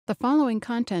The following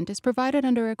content is provided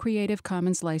under a Creative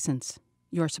Commons license.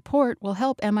 Your support will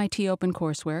help MIT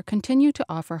OpenCourseware continue to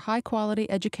offer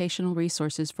high-quality educational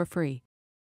resources for free.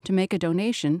 To make a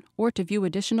donation or to view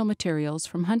additional materials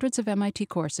from hundreds of MIT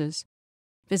courses,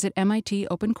 visit MIT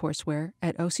OpenCourseware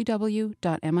at ocw.mit.edu.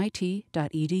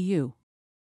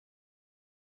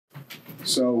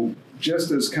 So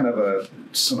just as kind of a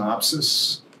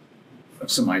synopsis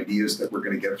of some ideas that we're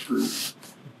going to get through,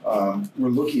 we're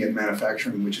looking at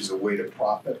manufacturing, which is a way to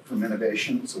profit from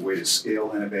innovation. It's a way to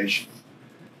scale innovation.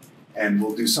 And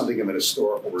we'll do something of an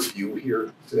historical review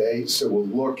here today. So we'll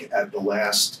look at the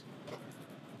last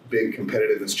big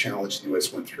competitiveness challenge the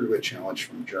U.S. went through, a challenge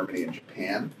from Germany and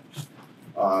Japan.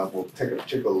 We'll take a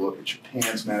particular look at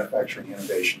Japan's manufacturing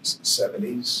innovations in the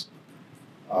 70s.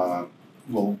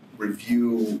 We'll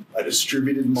review a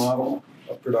distributed model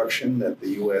of production that the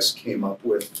U.S. came up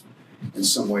with in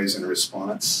some ways in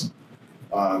response.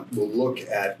 We'll look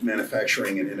at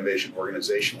manufacturing and innovation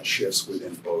organizational shifts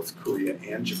within both Korea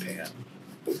and Japan.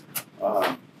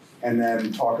 And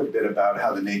then talk a bit about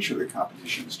how the nature of the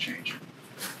competition is changing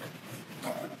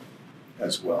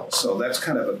as well. So that's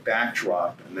kind of a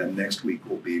backdrop, and then next week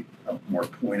will be a more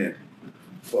pointed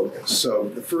focus. So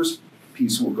the first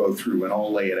piece we'll go through, and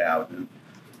I'll lay it out.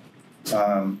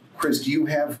 And, Chris, do you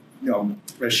have,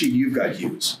 Rashid, you've got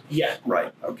Hughes. Yeah.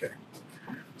 Right, okay.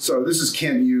 So this is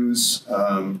Kent Hughes.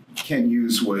 Kent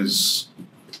Hughes was,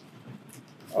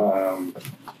 led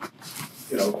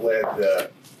the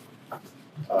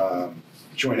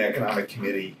Joint Economic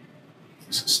Committee.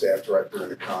 He's a staff director in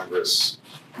the Congress.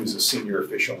 He was a senior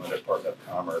official in the Department of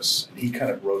Commerce. And he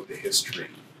kind of wrote the history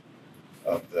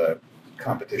of the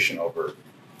competition over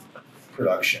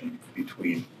production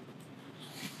between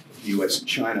the U.S. and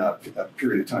China, a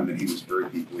period of time that he was very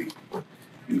deeply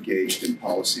engaged in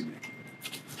policymaking.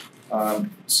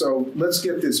 So let's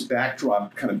get this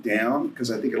backdrop kind of down,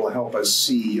 because I think it'll help us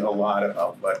see a lot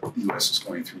about what the U.S. is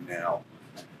going through now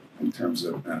in terms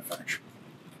of manufacturing.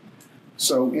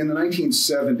 So in the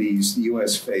 1970s, the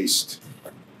U.S. faced,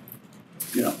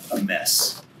 a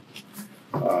mess.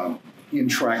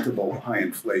 Intractable high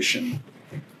inflation,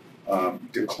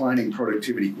 declining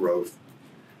productivity growth,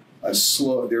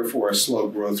 therefore a slow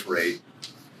growth rate,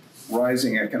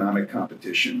 rising economic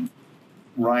competition,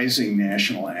 rising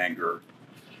national anger,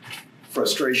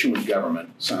 frustration with government,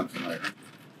 sound familiar?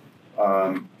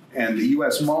 And the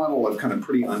U.S. model of kind of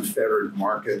pretty unfettered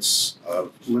markets,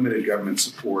 of limited government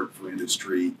support for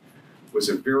industry, was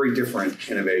a very different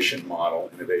innovation model,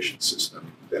 innovation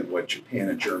system, than what Japan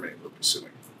and Germany were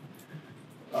pursuing.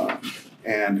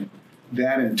 And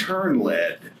that in turn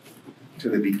led to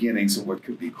the beginnings of what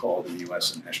could be called in the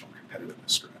U.S. a national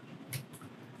competitiveness strategy.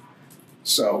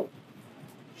 So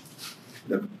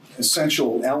the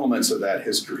essential elements of that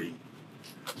history,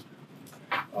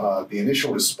 the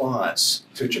initial response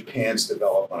to Japan's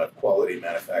development of quality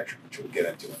manufacturing, which we'll get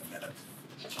into in a minute,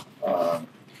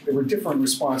 there were different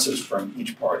responses from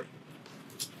each party.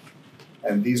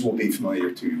 And these will be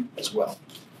familiar to you as well.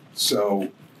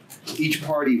 So each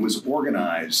party was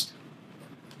organized.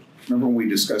 Remember when we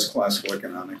discussed classical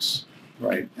economics,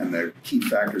 right? And the key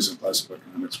factors in classical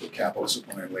economics were capital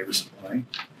supply and labor supply.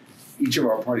 Each of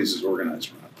our parties is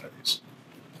organized around these,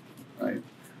 right?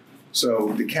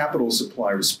 So the capital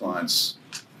supply response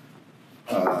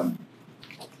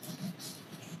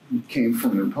came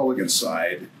from the Republican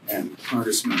side, and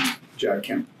Congressman Jack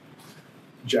Kemp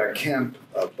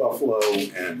of Buffalo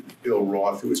and Bill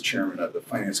Roth, who was chairman of the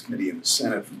Finance Committee in the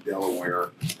Senate from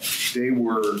Delaware,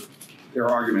 their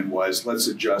argument was, let's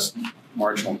adjust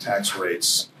marginal tax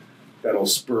rates that'll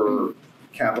spur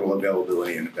capital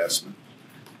availability and investment,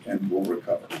 and we'll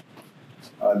recover.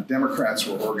 Democrats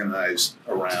were organized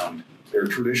around their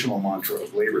traditional mantra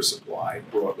of labor supply,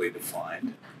 broadly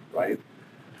defined, right?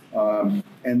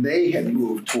 And they had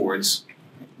moved towards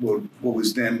what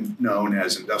was then known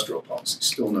as industrial policy,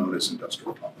 still known as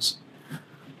industrial policy.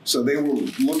 So they were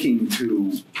looking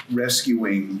to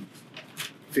rescuing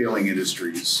failing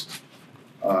industries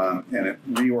and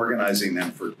reorganizing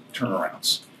them for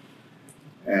turnarounds.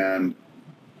 And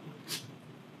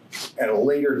at a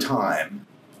later time,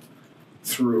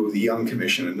 through the Young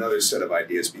Commission, another set of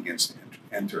ideas begins to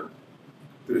enter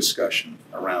the discussion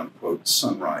around, quote,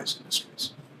 sunrise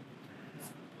industries.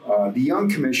 The Young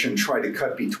Commission tried to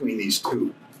cut between these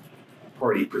two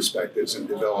party perspectives and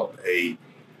develop a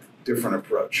different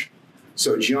approach.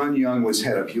 So John Young was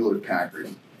head of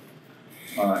Hewlett-Packard,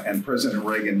 and President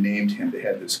Reagan named him to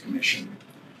head this commission.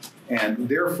 And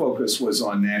their focus was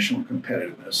on national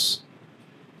competitiveness.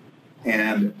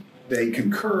 And they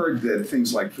concurred that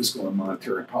things like fiscal and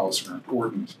monetary policy are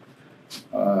important,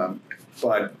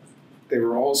 but they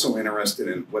were also interested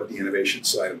in what the innovation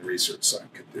side and the research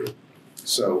side could do.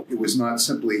 So it was not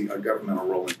simply a governmental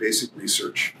role in basic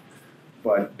research,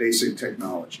 but basic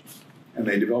technology. And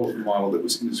they developed a model that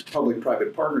was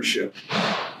public-private partnership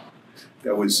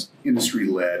that was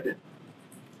industry-led,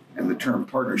 and the term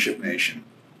partnership nation,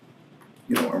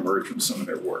 emerged from some of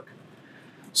their work.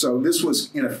 So this was,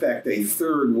 in effect, a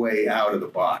third way out of the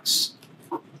box.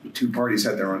 The two parties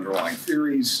had their underlying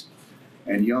theories,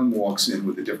 and Young walks in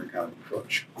with a different kind of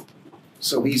approach.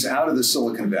 So he's out of the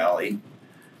Silicon Valley.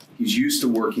 He's used to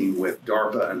working with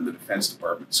DARPA and the Defense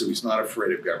Department, so he's not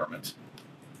afraid of government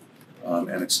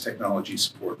and its technology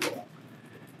support role.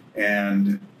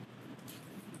 And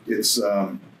it's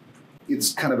kind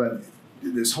of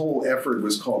this whole effort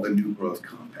was called the New Growth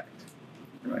Compact,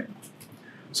 right?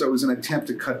 So it was an attempt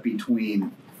to cut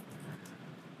between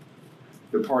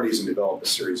the parties and develop a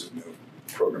series of new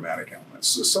programmatic elements.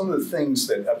 So some of the things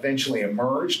that eventually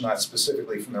emerged, not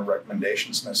specifically from their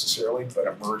recommendations necessarily, but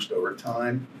emerged over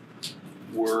time,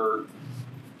 were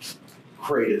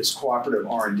created as cooperative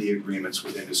R&D agreements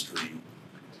with industry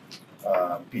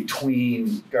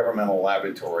between governmental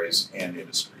laboratories and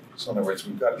industry. So in other words,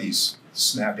 we've got these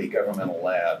snappy governmental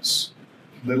labs.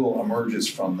 Little emerges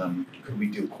from them. Could we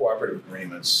do cooperative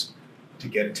agreements to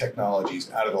get technologies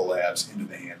out of the labs into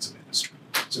the hands of industry?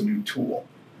 It's a new tool.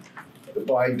 The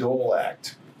Bayh-Dole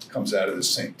Act comes out of the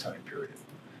same time period,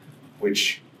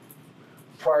 which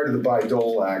prior to the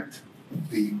Bayh-Dole Act,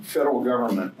 the federal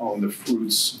government owned the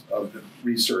fruits of the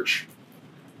research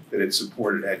that it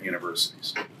supported at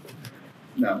universities.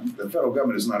 Now, the federal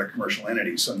government is not a commercial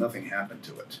entity, so nothing happened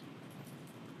to it.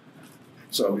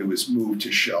 So it was moved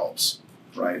to shelves,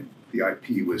 right? The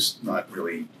IP was not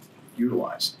really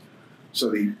utilized. So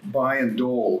the Bayh and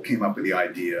Dole came up with the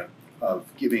idea of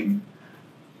giving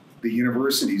the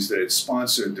universities that had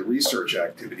sponsored the research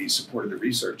activities, supported the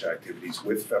research activities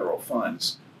with federal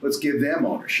funds, let's give them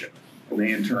ownership. And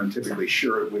they in turn typically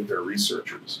share it with their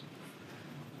researchers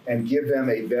and give them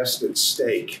a vested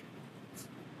stake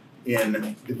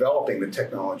in developing the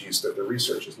technologies that the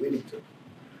research is leading to.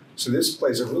 So this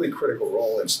plays a really critical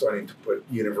role in starting to put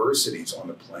universities on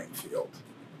the playing field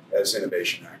as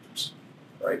innovation actors,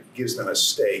 right? It gives them a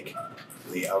stake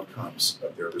in the outcomes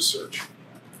of their research.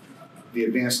 The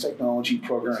Advanced Technology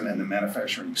Program and the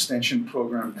Manufacturing Extension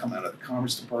Program come out of the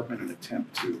Commerce Department in an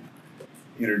attempt to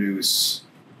introduce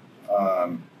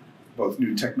both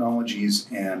new technologies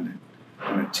and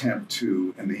an attempt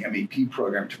to, in the MEP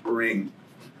program, to bring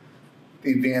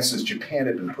the advances Japan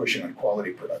had been pushing on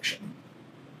quality production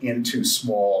into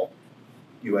small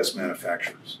U.S.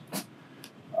 manufacturers.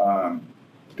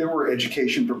 There were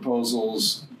education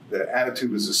proposals. The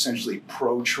attitude was essentially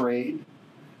pro-trade.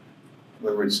 In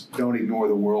other words, don't ignore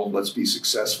the world, let's be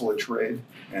successful at trade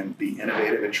and be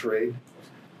innovative at trade.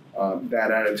 That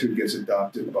attitude gets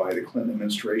adopted by the Clinton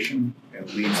administration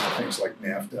and leads to things like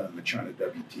NAFTA and the China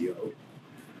WTO.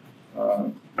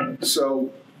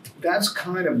 So that's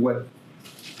kind of what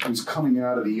was coming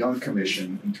out of the Young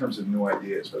Commission in terms of new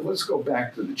ideas. But let's go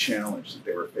back to the challenge that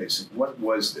they were facing. What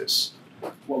was this?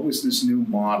 What was this new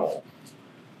model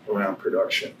around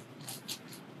production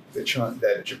that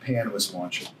Japan was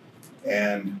launching?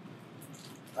 And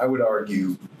I would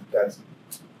argue that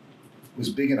was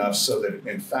big enough so that it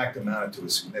in fact amounted to a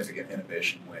significant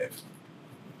innovation wave.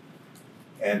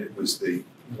 And it was the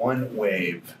one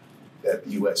wave that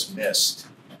the US missed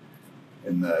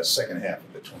in the second half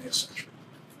of the 20th century.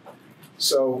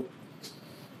 So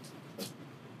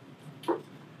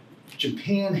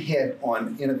Japan hit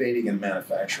on innovating in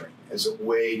manufacturing as a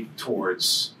way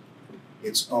towards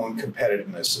its own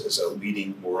competitiveness as a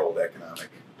leading world economic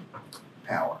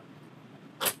power.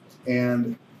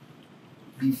 And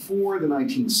before the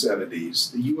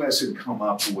 1970s, the US had come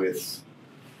up with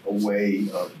a way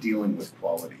of dealing with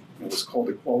quality. It was called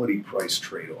the quality price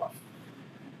trade-off.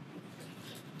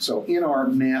 So in our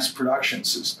mass production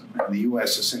system, the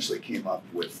US essentially came up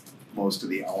with most of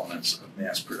the elements of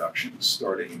mass production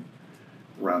starting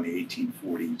around the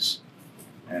 1840s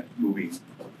and moving,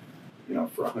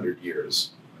 for 100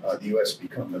 years. The US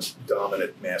became the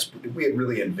dominant we had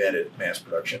really invented mass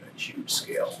production at huge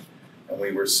scale. And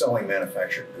we were selling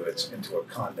manufactured goods into a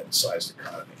continent-sized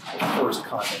economy, the first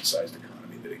continent-sized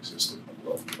economy that existed in the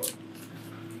world, really.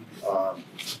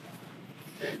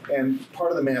 And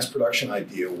part of the mass production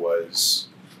idea was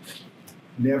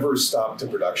never stop the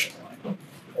production line.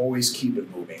 Always keep it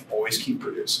moving, always keep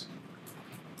producing.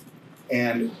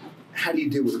 And how do you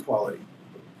deal with quality?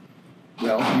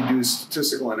 Well, you do a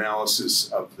statistical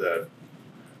analysis of the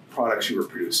products you were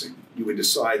producing. You would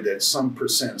decide that some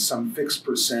fixed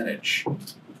percentage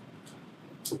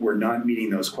were not meeting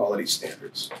those quality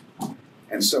standards.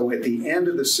 And so at the end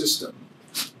of the system,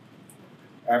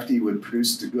 after you would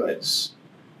produce the goods,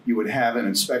 you would have an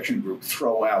inspection group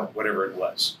throw out whatever it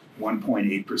was,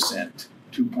 1.8%,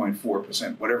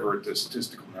 2.4%, whatever the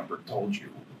statistical number told you,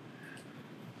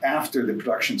 after the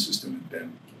production system had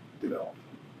been developed.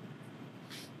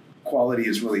 Quality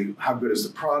is really how good is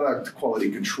the product. Quality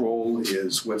control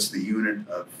is what's the unit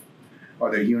of,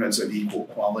 are there units of equal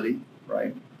quality,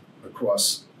 right,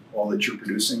 across all that you're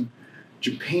producing.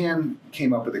 Japan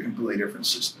came up with a completely different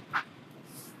system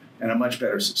and a much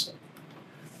better system.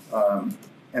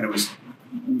 And it was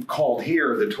called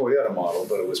here the Toyota model,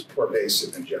 but it was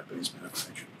pervasive in Japanese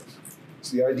manufacturing.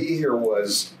 So the idea here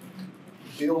was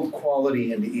build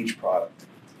quality into each product,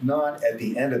 not at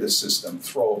the end of the system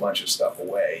throw a bunch of stuff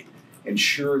away,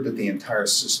 ensure that the entire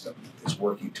system is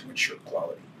working to ensure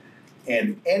quality.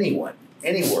 And anyone,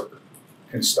 any worker,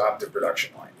 can stop the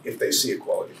production line if they see a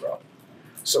quality problem.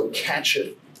 So catch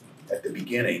it at the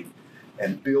beginning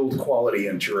and build quality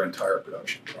into your entire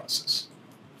production process.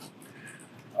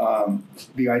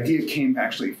 The idea came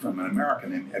actually from an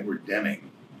American named Edward Deming,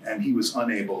 and he was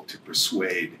unable to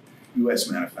persuade US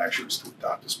manufacturers to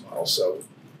adopt this model. So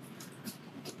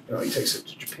he takes it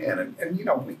to Japan,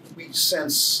 and we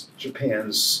sense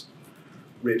Japan's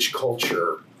rich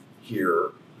culture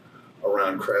here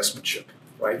around craftsmanship,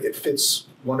 right? It fits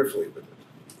wonderfully with it,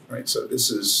 right? So this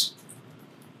is,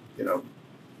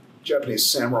 Japanese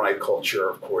samurai culture,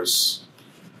 of course,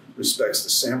 respects the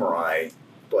samurai,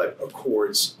 but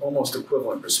accords almost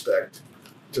equivalent respect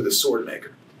to the sword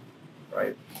maker,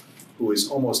 right? Who is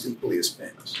almost equally as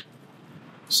famous.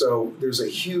 So there's a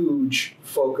huge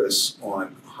focus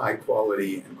on high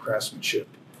quality and craftsmanship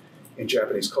in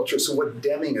Japanese culture. So what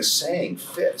Deming is saying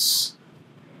fits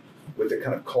with the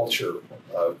kind of culture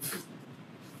of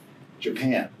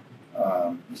Japan.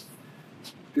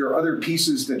 There are other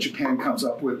pieces that Japan comes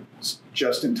up with,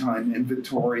 just-in-time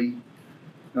inventory.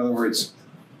 In other words,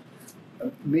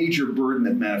 a major burden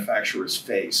that manufacturers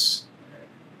face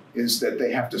is that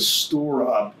they have to store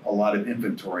up a lot of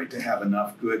inventory to have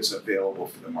enough goods available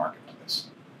for the marketplace.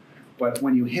 But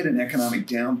when you hit an economic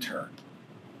downturn,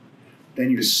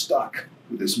 then you're stuck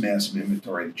with this massive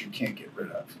inventory that you can't get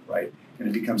rid of, right? And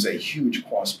it becomes a huge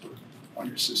cost burden on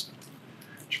your system.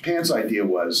 Japan's idea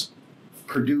was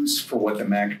produce for what the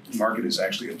market is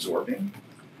actually absorbing.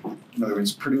 In other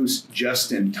words, produce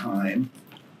just in time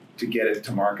to get it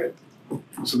to market.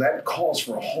 So that calls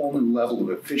for a whole new level of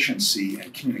efficiency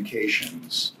and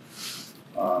communications,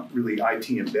 really IT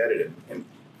embedded in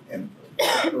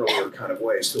earlier kind of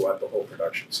ways throughout the whole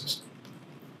production system.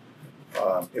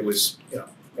 It was,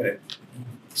 and it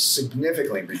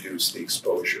significantly reduced the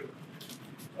exposure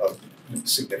of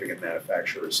significant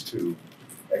manufacturers to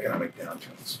economic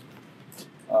downturns.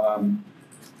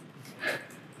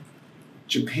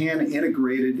 Japan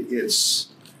integrated its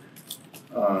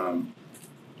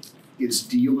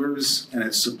dealers and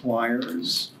its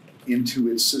suppliers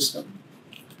into its system.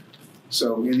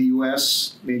 So in the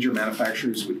US, major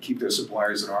manufacturers would keep their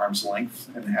suppliers at arm's length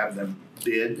and have them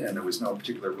bid, and there was no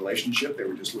particular relationship. They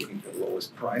were just looking for the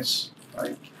lowest price,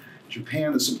 right?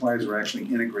 Japan, the suppliers were actually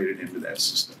integrated into that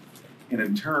system. And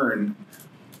in turn,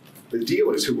 the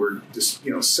dealers who were just,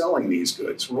 selling these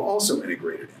goods were also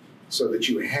integrated in, so that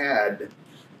you had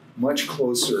much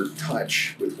closer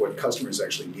touch with what customers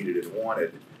actually needed and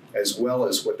wanted, as well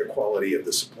as what the quality of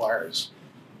the suppliers,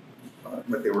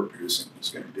 what they were producing was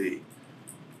going to be.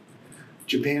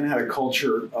 Japan had a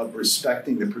culture of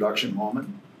respecting the production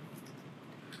moment,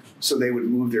 so they would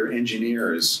move their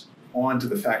engineers onto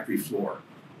the factory floor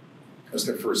as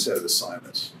their first set of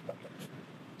assignments.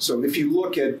 So if you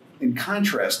look at, in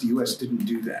contrast, the US didn't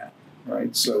do that,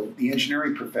 right? So the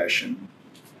engineering profession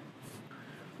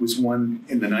was one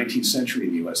in the 19th century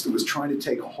in the US that was trying to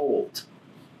take hold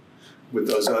with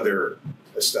those other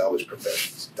established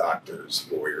professions, doctors,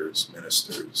 lawyers,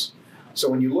 ministers. So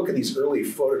when you look at these early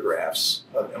photographs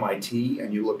of MIT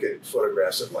and you look at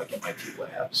photographs of like MIT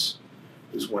labs,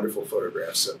 there's wonderful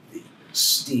photographs of the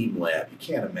STEAM lab. You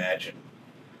can't imagine,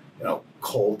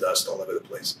 coal dust all over the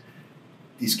place.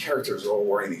 These characters are all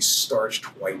wearing these starched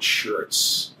white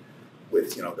shirts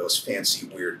with, those fancy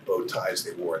weird bow ties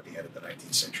they wore at the end of the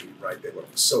 19th century, right? They look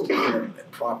so prim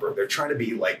and proper. They're trying to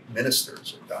be like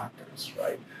ministers or doctors,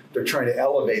 right? They're trying to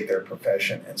elevate their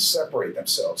profession and separate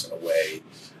themselves in a way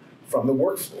from the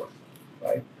work floor,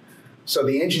 right? So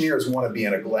the engineers want to be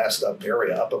in a glassed up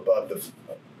area up above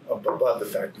the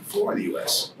factory floor in the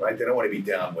US, right? They don't want to be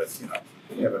down with,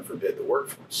 heaven forbid, the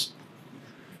workforce.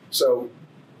 So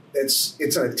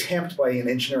it's an attempt by an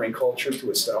engineering culture to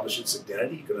establish its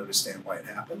identity. You can understand why it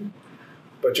happened.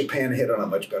 But Japan hit on a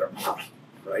much better model,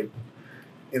 right?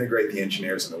 integrate the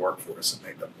engineers in the workforce and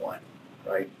make them one,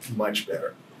 right? Much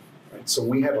better. Right? So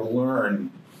we had to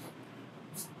learn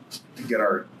to get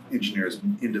our engineers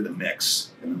into the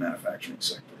mix in the manufacturing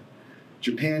sector.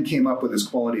 Japan came up with this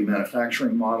quality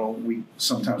manufacturing model.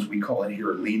 Sometimes we call it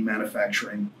here lean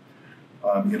manufacturing.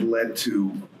 It led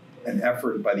to an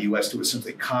effort by the US to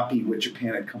essentially copy what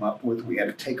Japan had come up with. We had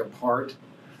to take apart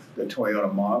the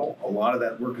Toyota model. A lot of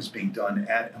that work is being done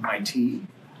at MIT,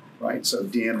 right? So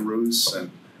Dan Roos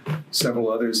and several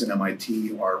others in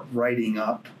MIT are writing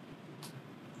up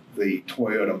the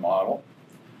Toyota model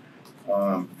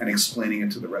and explaining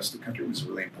it to the rest of the country. It was a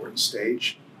really important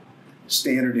stage.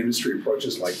 Standard industry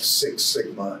approaches like Six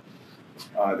Sigma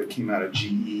that came out of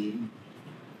GE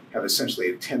have essentially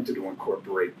attempted to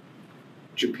incorporate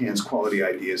Japan's quality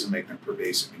ideas and make them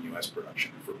pervasive in US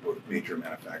production for both major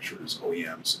manufacturers,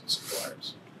 OEMs, and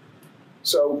suppliers.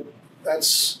 So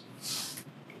that's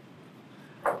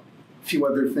a few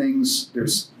other things.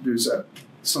 There's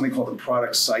something called the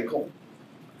product cycle.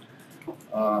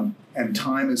 And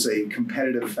time is a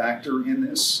competitive factor in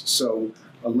this. So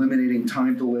eliminating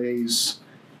time delays.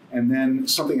 And then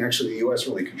something actually the US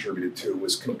really contributed to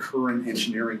was concurrent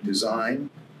engineering design.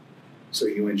 So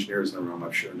you engineers in the room,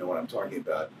 I'm sure, know what I'm talking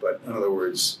about. But in other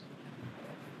words,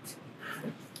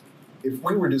 if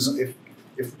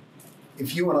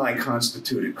you and I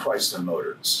constituted Chrysler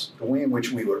Motors, the way in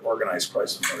which we would organize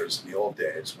Chrysler Motors in the old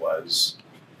days was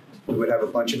we would have a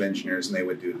bunch of engineers and they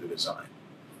would do the design.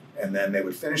 And then they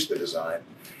would finish the design,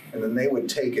 and then they would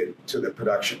take it to the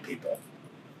production people.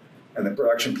 And the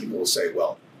production people will say,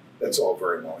 well, that's all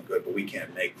very well and good, but we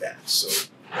can't make that, so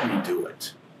you do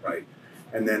it, right?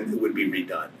 And then it would be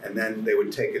redone. And then they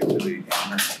would take it to the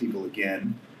engineering people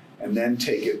again, and then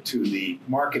take it to the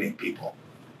marketing people.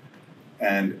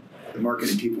 And the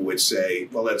marketing people would say,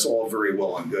 well, that's all very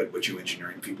well and good, what you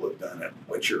engineering people have done and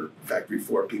what your factory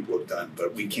floor people have done,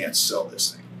 but we can't sell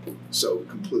this thing. So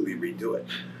completely redo it.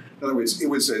 In other words, it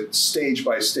was a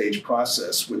stage-by-stage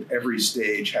process with every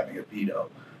stage having a veto.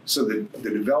 So the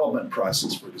development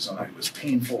process for design was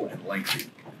painful and lengthy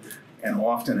and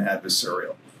often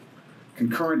adversarial.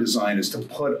 Concurrent design is to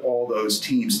put all those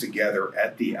teams together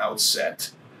at the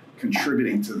outset,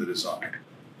 contributing to the design.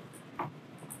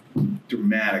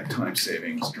 Dramatic time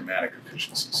savings, dramatic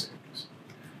efficiency savings.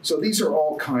 So these are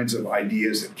all kinds of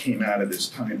ideas that came out of this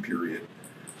time period.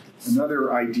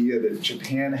 Another idea that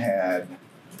Japan had,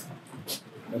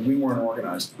 and we weren't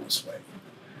organized in this way.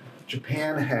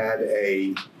 Japan had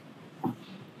a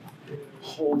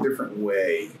whole different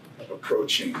way of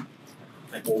approaching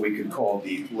what we could call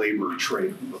the labor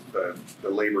trade, the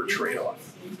labor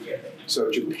trade-off. So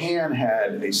Japan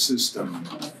had a system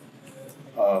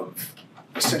of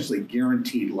essentially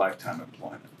guaranteed lifetime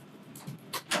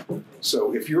employment.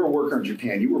 So if you're a worker in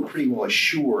Japan, you were pretty well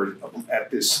assured of,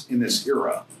 in this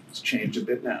era, it's changed a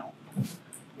bit now,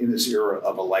 in this era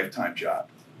of a lifetime job.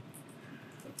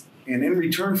 And in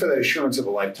return for that assurance of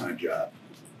a lifetime job,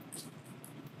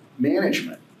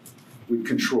 management would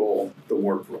control the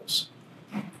work rules.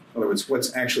 In other words,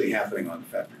 what's actually happening on the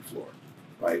factory floor,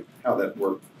 right? How that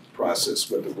work process,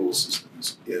 what the rule system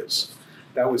is.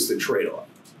 That was the trade-off.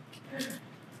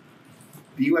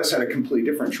 The US had a completely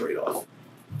different trade-off.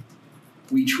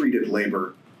 We treated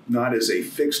labor not as a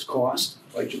fixed cost,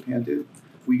 like Japan did.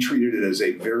 We treated it as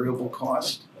a variable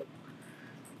cost.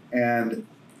 And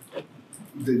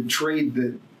the trade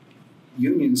that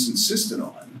unions insisted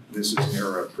on, this is an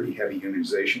era of pretty heavy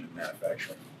unionization in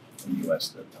manufacturing in the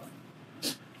US at that time.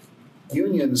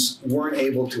 Unions weren't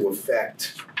able to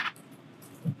affect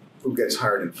who gets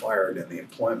hired and fired in the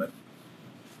employment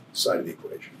side of the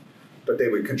equation, but they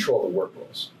would control the work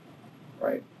rules,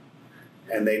 right?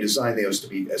 And they designed those to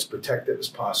be as protective as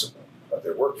possible of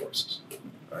their workforces,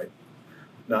 right?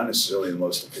 Not necessarily the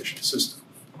most efficient system.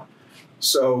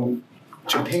 So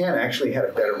Japan actually had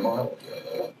a better model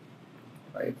here,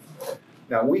 right?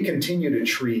 Now we continue to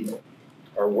treat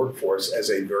our workforce as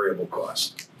a variable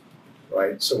cost,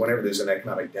 right? So whenever there's an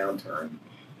economic downturn,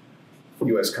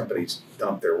 US companies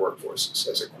dump their workforces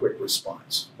as a quick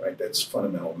response, right? That's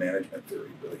fundamental management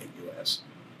theory really in the US.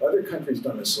 Other countries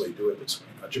don't necessarily do it this way.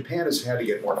 Now, Japan has had to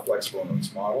get more flexible in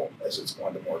its model as it's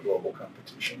gone to more global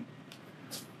competition.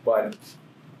 But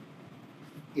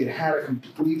it had a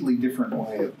completely different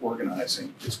way of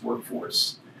organizing its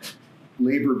workforce.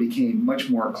 Labor became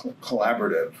much more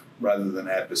collaborative rather than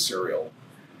adversarial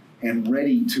and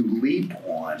ready to leap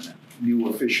on new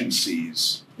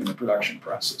efficiencies in the production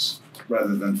process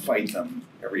rather than fight them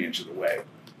every inch of the way.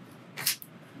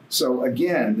 So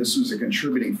again, this was a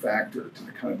contributing factor to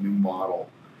the kind of new model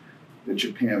that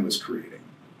Japan was creating.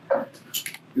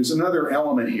 There's another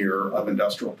element here of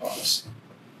industrial policy.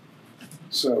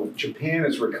 So Japan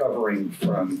is recovering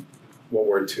from World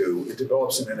War II. It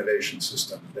develops an innovation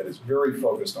system that is very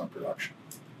focused on production.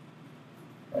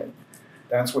 Right?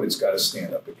 That's what it's got to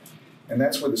stand up against. And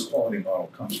that's where this quality model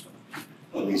comes from,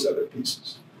 and these other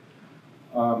pieces.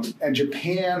 And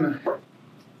Japan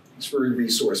is very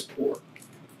resource poor.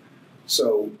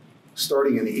 So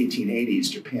starting in the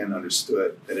 1880s, Japan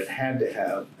understood that it had to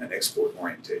have an export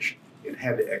orientation. It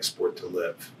had to export to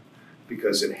live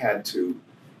because it had to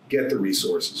get the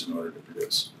resources in order to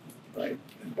produce, right?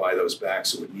 And buy those back,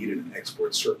 so it needed an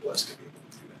export surplus to be able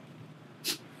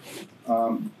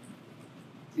to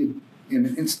do that.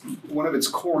 One of its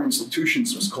core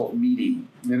institutions was called MEDI,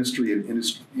 Ministry of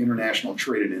International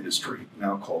Trade and Industry,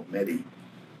 now called MEDI.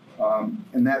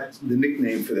 And the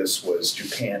nickname for this was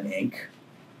Japan Inc.,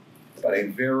 but a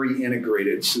very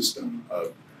integrated system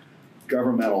of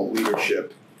governmental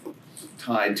leadership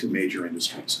tied to major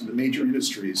industries. And the major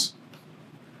industries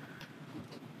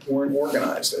weren't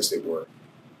organized as they were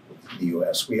in the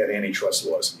U.S. We had antitrust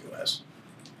laws in the U.S.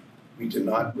 We did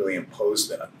not really impose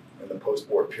them in the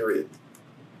post-war period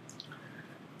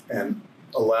and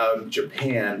allowed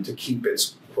Japan to keep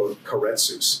its, quote,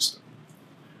 karetsu system.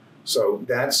 So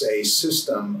that's a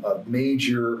system of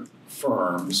major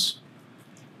firms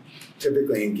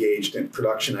typically engaged in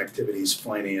production activities,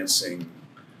 financing,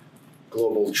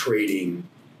 global trading,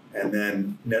 and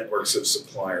then networks of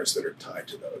suppliers that are tied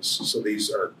to those. So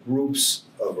these are groups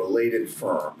of related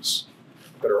firms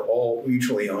that are all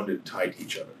mutually owned and tied to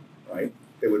each other, right?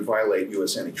 They would violate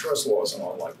U.S. antitrust laws in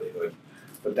all likelihood,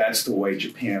 but that's the way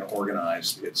Japan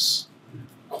organized its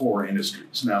core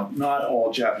industries. Now, not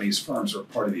all Japanese firms are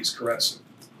part of these karetsu,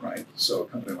 right? So a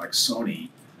company like Sony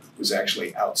was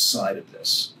actually outside of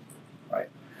this, right?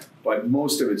 But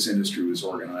most of its industry was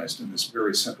organized in this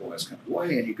very centralized kind of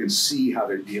way, and you can see how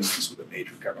their dealings with a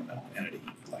major governmental entity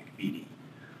like MEDI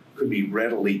could be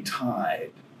readily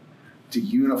tied to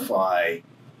unify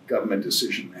government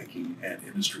decision-making and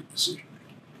industry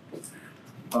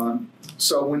decision-making.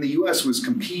 So when the U.S. was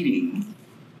competing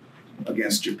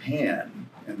against Japan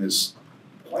in this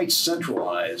quite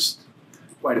centralized,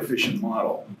 quite efficient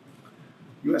model,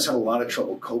 the U.S. had a lot of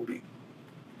trouble coping.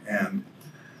 And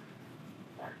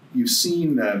you've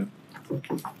seen when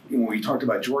we talked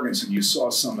about Jorgensen, you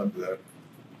saw some of the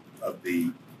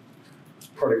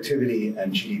productivity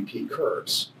and GDP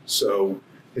curves. So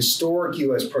historic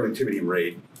U.S. productivity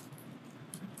rate,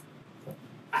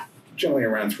 generally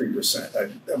around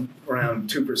 3%, around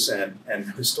 2%, and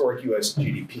historic U.S.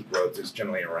 GDP growth is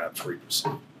generally around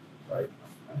 3%, right?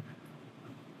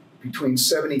 Between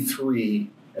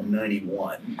 73 and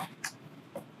 91,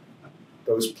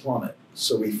 those plummet.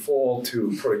 So we fall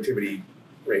to productivity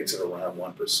rates at around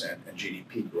 1% and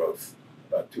GDP growth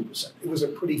about 2%. It was a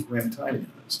pretty grim time in the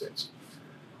United States.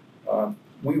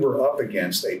 We were up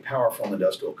against a powerful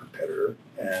industrial competitor,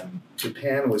 and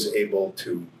Japan was able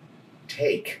to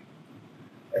take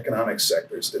economic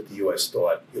sectors that the U.S.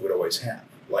 thought it would always have,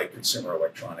 like consumer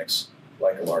electronics,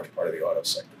 like a large part of the auto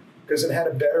sector, because it had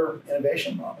a better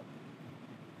innovation model.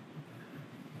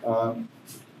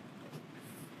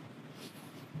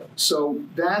 So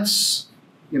that's,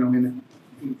 in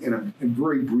a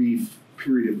very brief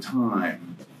period of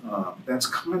time, that's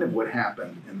kind of what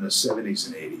happened in the 70s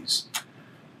and 80s.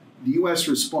 The U.S.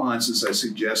 response, as I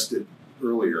suggested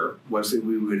earlier, was that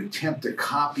we would attempt to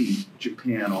copy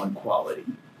Japan on quality,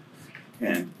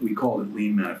 and we called it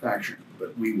lean manufacturing,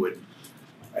 but we would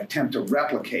attempt to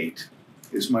replicate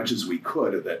as much as we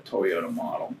could of that Toyota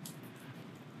model,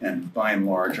 and by and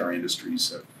large, our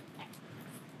industries have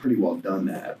pretty well done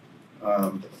that.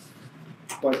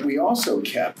 But we also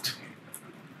kept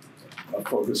a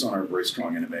focus on our very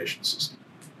strong innovation system.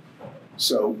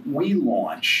 So we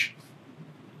launch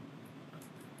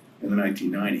in the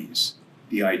 1990s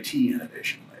the IT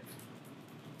innovation wave,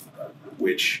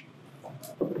 which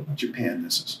Japan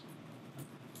misses,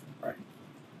 right?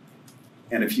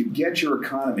 And if you get your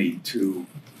economy to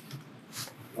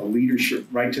a leadership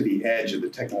right to the edge of the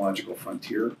technological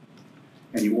frontier,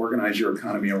 and you organize your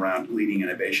economy around leading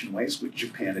innovation ways, which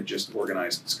Japan had just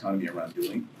organized its economy around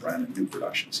doing, around a new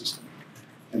production system,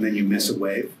 and then you miss a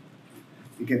wave,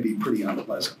 it can be pretty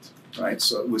unpleasant, right?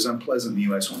 So it was unpleasant in the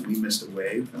U.S. when we missed a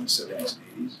wave in the 70s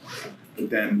and 80s, but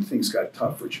then things got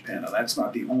tough for Japan. Now that's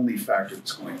not the only factor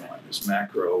that's going on. There's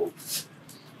macro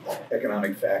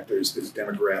economic factors, there's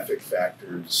demographic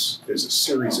factors, there's a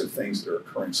series of things that are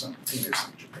occurring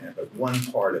simultaneously in Japan, but one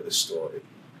part of the story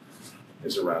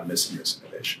is around missing this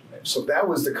innovation wave. So that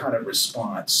was the kind of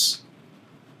response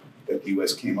that the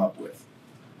U.S. came up with.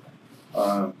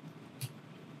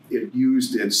 It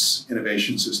used its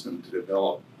innovation system to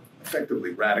develop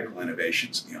effectively radical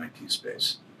innovations in the IT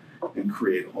space and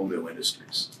create whole new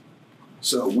industries.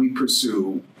 So we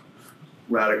pursue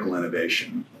radical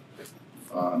innovation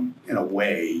in a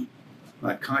way,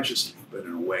 not consciously, but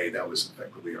in a way that was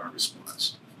effectively our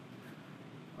response.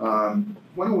 Why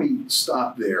don't we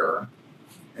stop there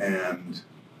and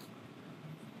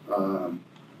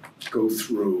go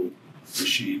through the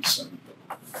sheets and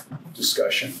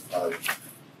discussion of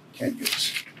Kent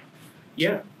Hughes.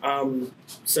 Yeah.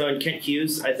 So in Kent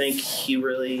Hughes, I think he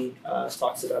really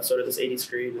talks about sort of this 80s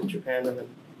period in Japan and then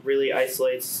really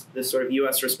isolates this sort of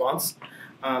U.S. response.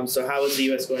 So how is the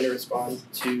U.S. going to respond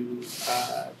to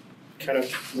kind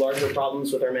of larger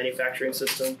problems with our manufacturing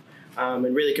system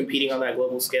and really competing on that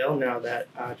global scale now that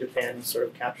Japan sort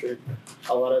of captured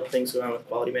a lot of things going on with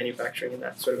quality manufacturing and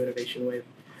that sort of innovation wave.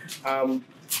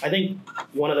 I think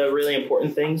one of the really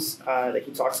important things that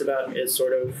he talks about is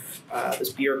sort of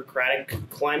this bureaucratic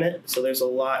climate. So there's a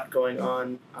lot going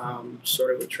on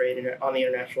sort of with trade on the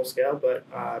international scale, but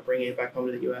bringing it back home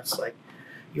to the U.S., like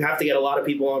you have to get a lot of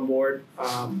people on board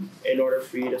in order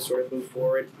for you to sort of move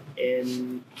forward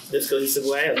in this cohesive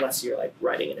way, unless you're like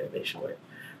riding an innovation wave.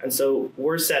 And so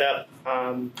we're set up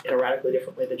in a radically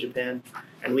different way than Japan,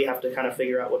 and we have to kind of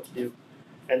figure out what to do.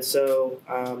 And so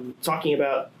talking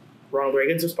about Ronald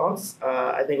Reagan's response,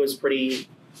 I think it was pretty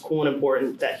cool and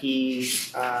important that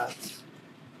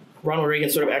Ronald Reagan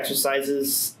sort of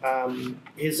exercises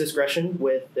his discretion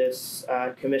with this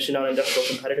Commission on Industrial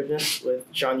Competitiveness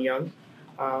with John Young.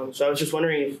 So I was just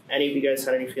wondering if any of you guys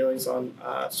had any feelings on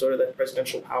sort of the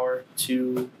presidential power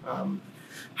to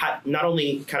not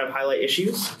only kind of highlight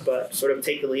issues, but sort of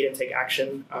take the lead and take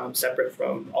action separate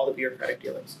from all the bureaucratic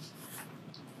dealings.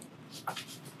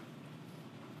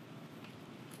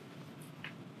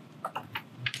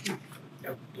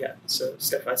 Oh, yeah, so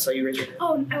Steph, I saw you raise your hand.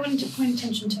 Oh, I wanted to point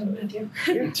attention to it with you.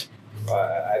 Yeah.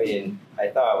 I mean, I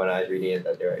thought when I was reading it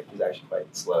that he was actually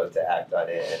quite slow to act on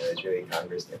it, and it was really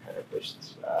Congress that kind of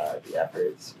pushed the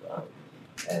efforts.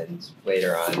 And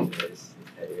later on in his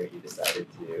tenure, he decided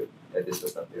that this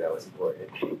was something that was important.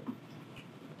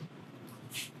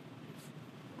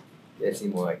 It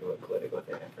seemed more like a political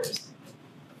thing at first.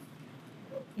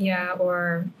 Yeah,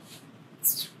 or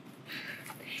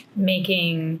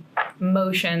making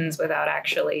motions without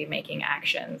actually making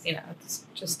actions, it's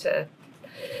just to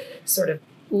sort of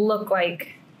look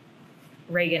like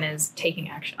Reagan is taking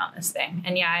action on this thing.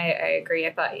 And yeah, I agree.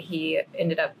 I thought he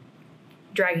ended up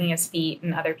dragging his feet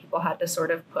and other people had to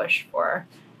sort of push for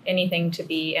anything to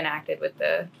be enacted with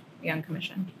the Young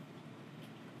Commission.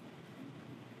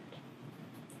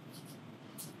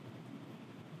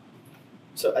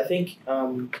 So I think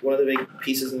one of the big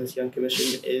pieces in this Young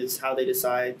Commission is how they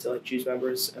decide to like choose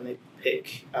members, and they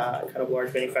pick kind of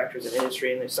large manufacturers and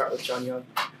industry, and they start with John Young.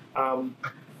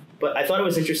 But I thought it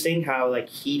was interesting how like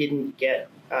he didn't get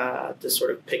to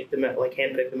sort of handpick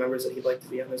the members that he'd like to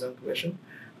be on his own commission.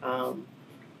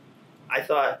 I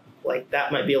thought like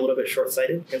that might be a little bit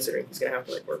short-sighted, considering he's going to have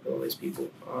to like work with all these people,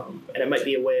 and it might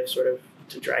be a way of sort of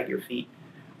to drag your feet.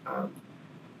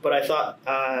 But I thought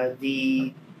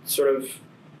the sort of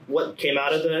what came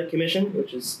out of the commission,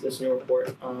 which is this new report,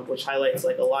 which highlights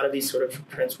like a lot of these sort of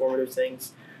transformative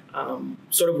things,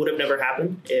 sort of would have never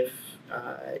happened if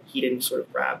he didn't sort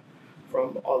of grab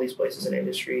from all these places in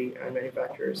industry and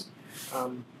manufacturers.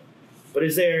 But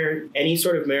is there any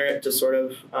sort of merit to sort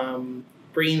of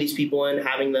bringing these people in,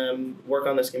 having them work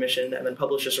on this commission and then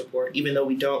publish this report, even though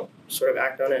we don't sort of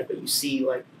act on it, but you see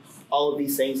like all of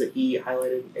these things that he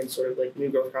highlighted in sort of like New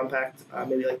Growth Compact,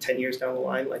 maybe like 10 years down the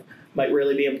line, like might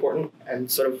really be important. And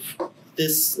sort of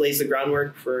this lays the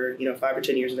groundwork for, 5 or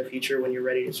 10 years in the future when you're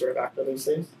ready to sort of act on these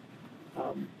things.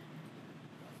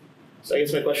 So I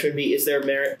guess my question would be, is there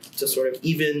merit to sort of,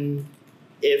 even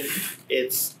if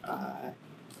it's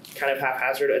kind of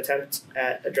haphazard attempt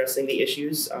at addressing the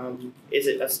issues, is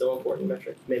it a still important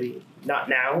metric? Maybe not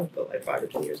now, but like 5 or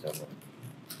 10 years down the line.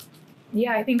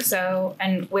 Yeah, I think so.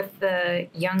 And with the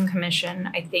Young Commission,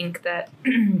 I think that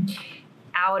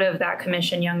out of that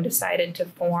commission, Young decided to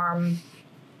form,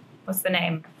 what's the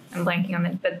name? I'm blanking on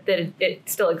it, but that it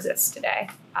still exists today.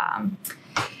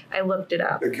 I looked it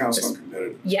up. The Council on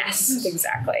Competitiveness. Yes,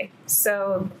 exactly.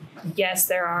 So yes,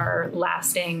 there are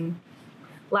lasting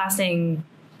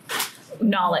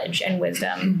knowledge and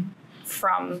wisdom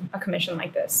from a commission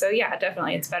like this. So yeah,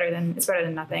 definitely it's better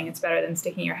than nothing. It's better than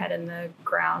sticking your head in the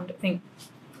ground. I think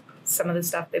some of the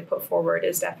stuff they put forward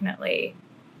is definitely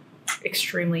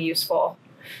extremely useful.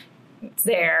 It's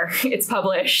there, it's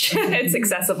published, it's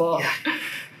accessible. Yeah.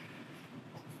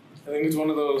 I think it's one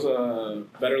of those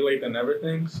better late than never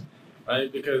things, right?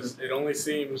 Because it only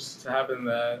seems to happen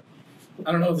that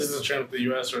I don't know if this is a trend with the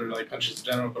U.S. or like countries in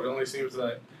general, but it only seems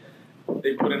that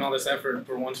they put in all this effort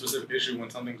for one specific issue when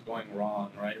something's going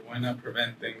wrong, right? Why not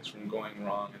prevent things from going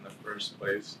wrong in the first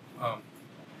place?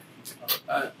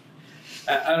 I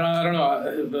don't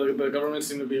know. The government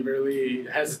seem to be really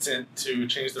hesitant to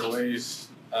change their ways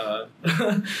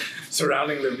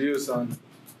surrounding their views on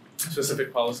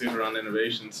specific policies around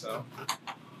innovation. So,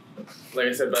 like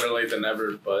I said, better late than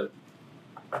never. But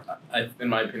in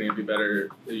my opinion, it'd be better.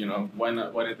 Why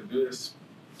didn't they do this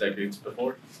decades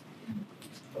before?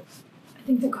 I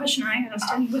think the question I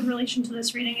asked with relation to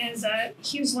this reading is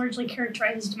Hughes largely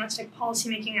characterizes domestic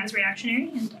policymaking as reactionary,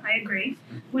 and I agree.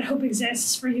 What hope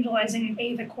exists for utilizing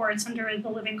the courts under the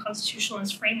living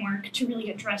constitutionalist framework to really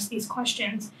address these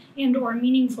questions and or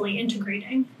meaningfully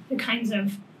integrating the kinds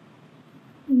of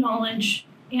knowledge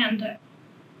and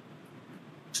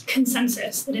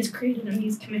consensus that is created in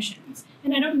these commissions.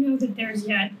 And I don't know that there's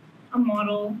yet a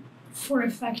model for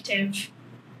effective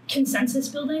consensus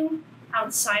building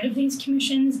outside of these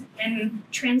commissions and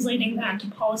translating that to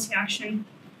policy action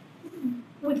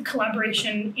with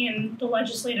collaboration in the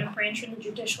legislative branch and the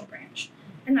judicial branch.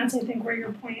 And that's, I think, where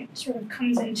your point sort of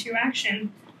comes into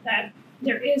action, that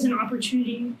there is an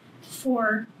opportunity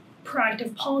for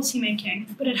proactive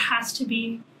policymaking, but it has to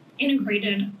be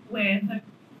integrated with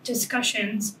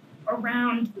discussions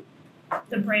around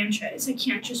the branches. It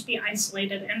can't just be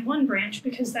isolated in one branch,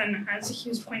 because then, as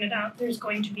Hughes pointed out, there's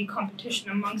going to be competition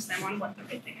amongst them on what the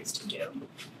right thing is to do.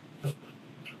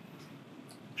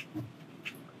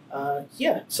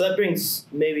 So that brings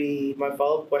maybe my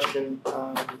follow-up question.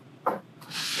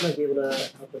 Might be able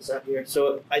to help us out here.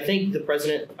 So I think the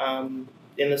president,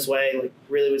 in this way,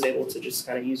 really was able to just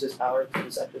kind of use his power to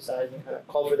this exercise and kind of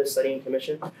call for this studying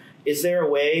commission. Is there a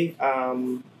way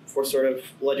for sort of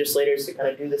legislators to kind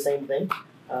of do the same thing?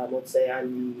 Let's say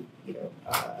I'm the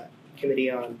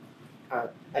committee on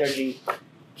energy.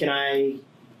 Can I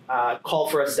call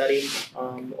for a study,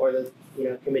 or the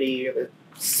committee or the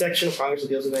section of Congress that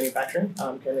deals with manufacturing?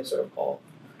 Can they sort of call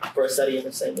for a study in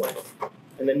the same way,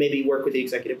 and then maybe work with the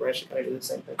executive branch to kind of do the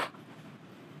same thing?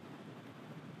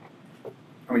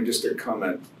 I mean, just a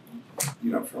comment,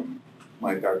 from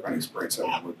my background experience,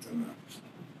 I've worked in the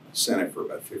Senate for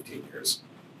about 15 years.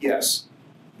 Yes,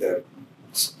 the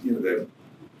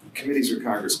committees of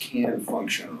Congress can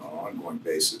function on an ongoing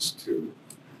basis to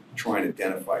try and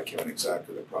identify, Kevin,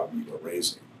 exactly the problem you are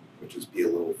raising, which is be a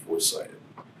little foresighted.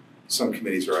 Some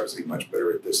committees are obviously much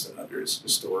better at this than others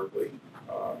historically,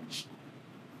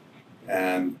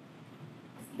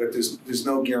 but there's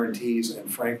no guarantees,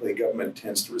 and frankly, government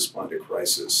tends to respond to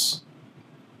crisis.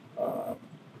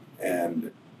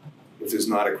 And if there's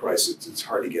not a crisis, it's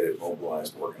hard to get it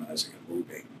mobilized, organizing, and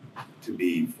moving to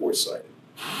be foresighted.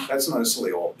 That's not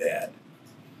necessarily all bad,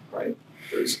 right?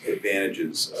 There's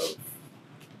advantages of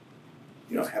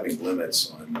having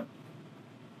limits on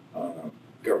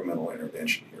governmental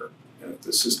intervention here. And if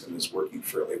the system is working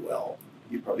fairly well,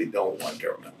 you probably don't want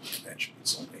governmental intervention.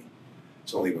 It's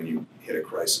only when you hit a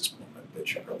crisis moment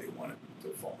that you probably want it to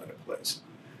fall into place.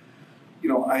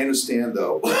 I understand,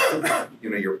 though,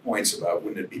 your points about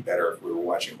wouldn't it be better if we were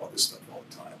watching all this stuff all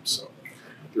the time. So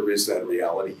there is that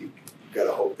reality. You've got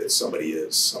to hope that somebody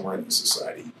is, somewhere in the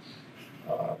society,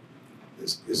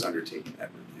 is undertaking that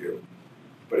review.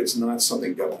 But it's not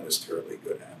something government is terribly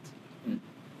good at.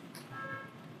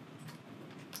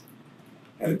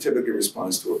 And it typically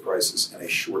responds to a crisis in a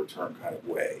short-term kind of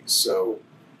way. So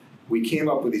we came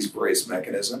up with these various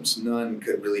mechanisms. None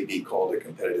could really be called a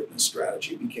competitiveness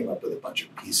strategy. We came up with a bunch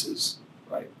of pieces,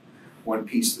 right? One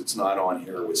piece that's not on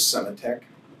here was Semitech,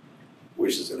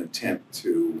 which is an attempt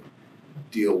to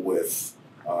deal with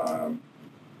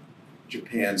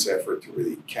Japan's effort to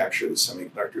really capture the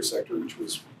semiconductor sector, which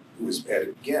had,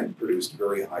 again, produced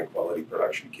very high-quality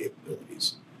production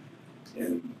capabilities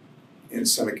in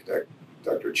semiconductor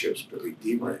chips, particularly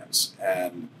DRAMs.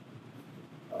 And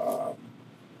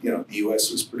the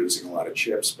U.S. was producing a lot of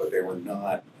chips, but they were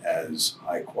not as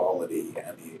high quality,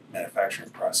 and the manufacturing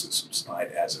process was not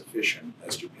as efficient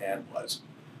as Japan was.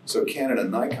 So Canada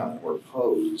and Nikon were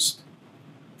posed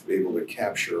to be able to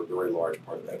capture a very large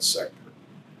part of that sector.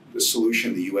 The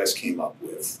solution the U.S. came up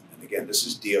with, and again, this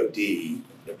is DoD,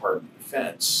 Department of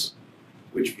Defense,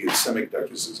 which viewed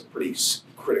semiconductors as a pretty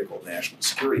critical national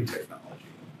security technology,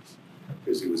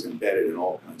 because it was embedded in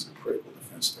all kinds of critical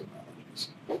defense technologies.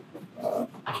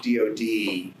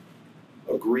 DoD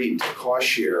agreed to cost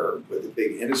share with a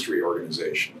big industry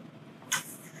organization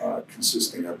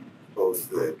consisting of both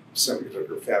the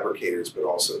semiconductor fabricators but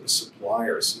also the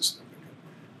supplier system,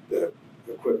 the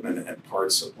equipment and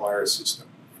parts supplier system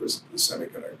for the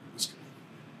semiconductor industry.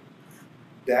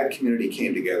 that community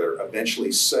came together,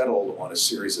 eventually settled on a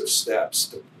series of steps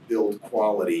to build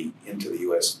quality into the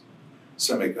U.S.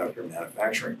 semiconductor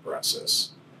manufacturing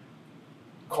process,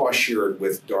 cost shared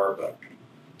with DARPA,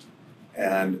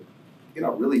 and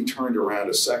really turned around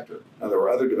a sector. Now, there were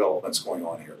other developments going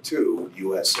on here too. The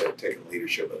U.S. had taken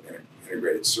leadership of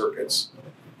integrated circuits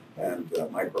and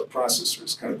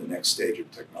microprocessors, kind of the next stage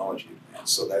of technology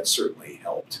advance. So that certainly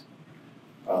helped.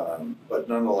 But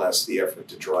nonetheless, the effort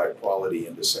to drive quality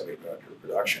into semiconductor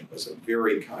production was a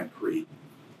very concrete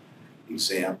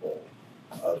example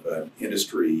of an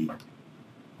industry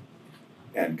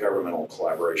and governmental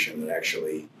collaboration that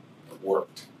actually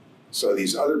worked. So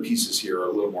these other pieces here are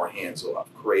a little more hands-off.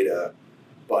 CRADA,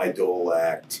 Bayh-Dole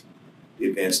Act, the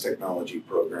Advanced Technology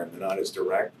Program, they're not as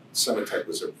direct. Semitech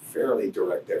was a fairly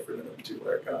direct effort in a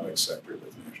particular economic sector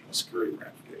with national security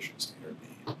ramifications to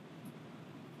intervene.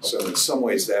 So in some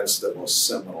ways, that's the most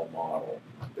seminal model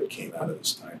that came out of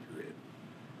this time period.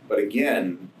 But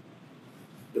again,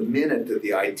 the minute that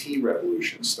the IT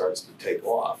revolution starts to take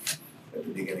off at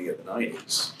the beginning of the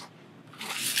 90s,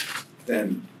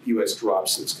 then the U.S.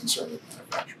 drops its concern with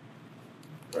manufacturing,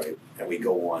 right? And we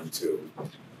go on to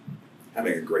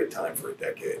having a great time for a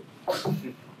decade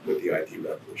with the IT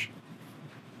revolution,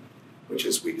 which,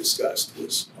 as we discussed,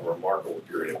 was a remarkable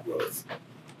period of growth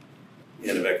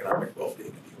and of economic well-being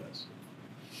in the U.S.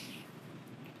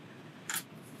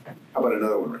 How about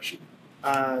another one, Rashid?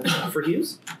 For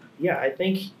Hughes? Yeah, I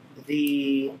think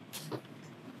we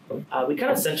kind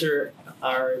of center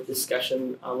our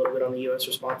discussion a little bit on the U.S.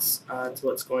 response to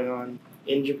what's going on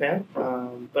in Japan.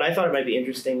 But I thought it might be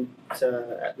interesting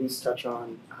to at least touch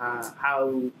on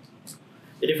how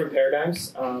the different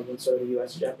paradigms in sort of the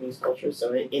U.S.-Japanese culture.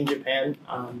 So in Japan,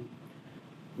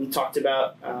 we talked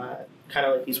about kind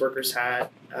of like these workers had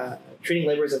treating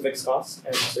labor as a fixed cost,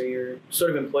 and so you're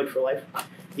sort of employed for life.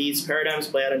 These paradigms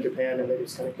play out in Japan, and they're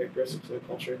just kind of characteristics of the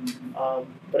culture.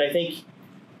 But I think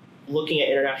looking at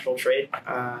international trade,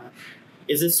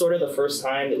 is this sort of the first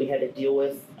time that we had to deal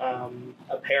with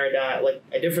a paradigm, like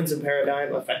a difference in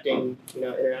paradigm affecting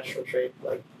international trade,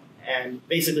 and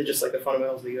basically just like the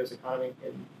fundamentals of the U.S. economy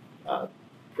in a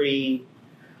pretty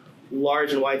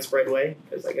large and widespread way?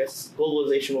 Because I guess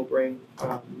globalization will bring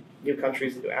new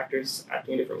countries and new actors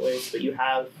acting in different ways, but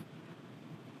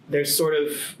there's sort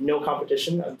of no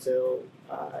competition until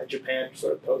Japan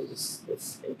sort of poses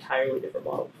this entirely different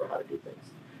model for how to do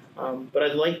things. But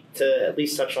I'd like to at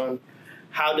least touch on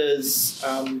how does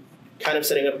kind of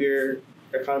setting up your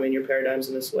economy and your paradigms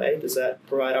in this way, does that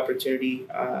provide opportunity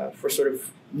for sort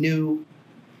of new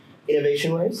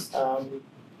innovation ways?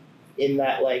 In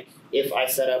that, like, if I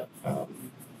set up,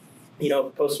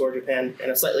 post-war Japan in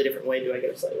a slightly different way, do I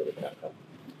get a slightly different outcome?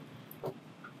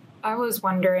 I was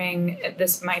wondering if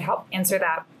this might help answer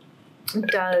that.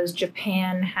 Does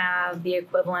Japan have the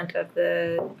equivalent of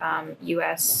the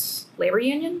U.S. labor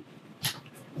union?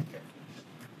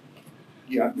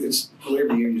 Yeah,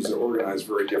 labor unions are organized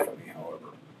very differently,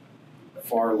 however.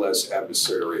 Far less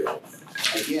adversarial.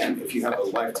 Again, if you have a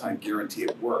lifetime guarantee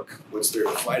of work, what's there to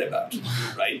fight about,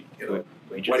 right?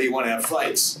 Wages. Why do you want to have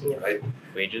fights, right?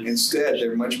 Wages. Instead,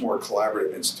 they're much more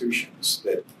collaborative institutions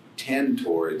that tend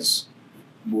towards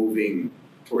moving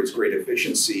towards great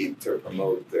efficiency to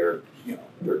promote their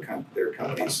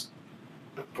company's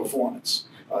performance.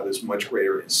 There's much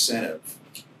greater incentive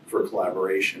for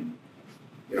collaboration,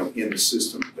 in the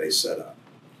system they set up.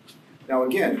 Now,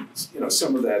 again,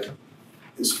 some of that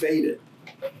is faded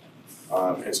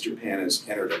as Japan has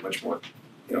entered a much more,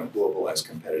 globalized,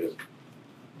 competitive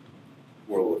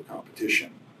world of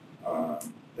competition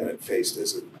than it faced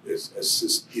as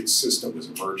its system was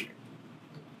emerging.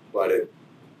 But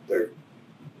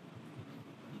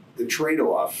the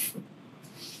trade-off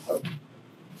of,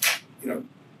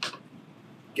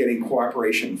 getting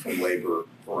cooperation from labor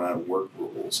around work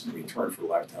rules in return for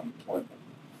lifetime employment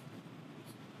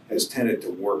has tended to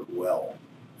work well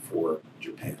for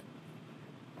Japan.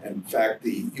 In fact,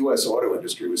 the U.S. auto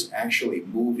industry was actually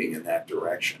moving in that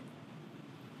direction,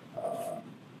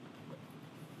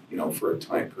 for a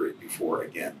time period before,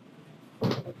 again,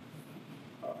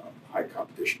 high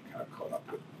competition kind of caught up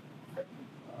with it.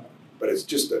 But it's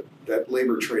just that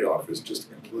labor trade-off is just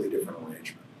a completely different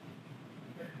arrangement.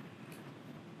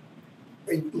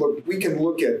 Look, we can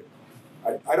look at,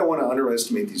 I don't want to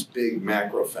underestimate these big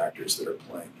macro factors that are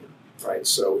playing here, right?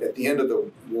 So at the end of the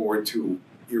World War II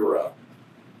era,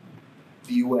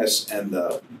 the U.S. and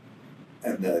the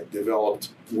developed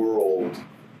world,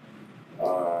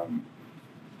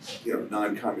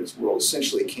 non-communist world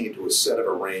essentially came to a set of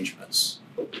arrangements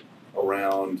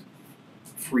around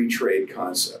free trade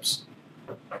concepts.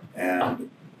 And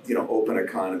open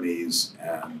economies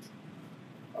and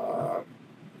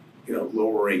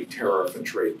lowering tariff and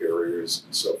trade barriers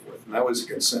and so forth. And that was a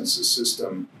consensus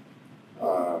system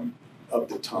of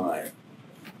the time.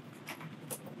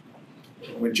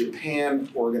 When Japan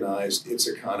organized its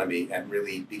economy and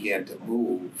really began to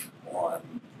move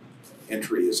on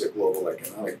entry as a global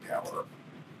economic power,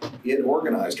 it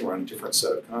organized around a different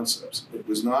set of concepts. It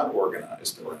was not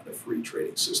organized around a free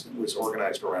trading system. It was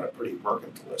organized around a pretty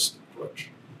mercantilist approach.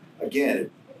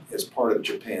 Again, as part of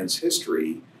Japan's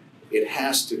history, it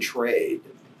has to trade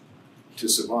to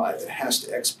survive. It has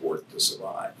to export to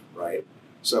survive, right?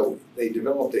 So they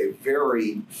developed a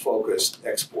very focused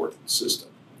export system.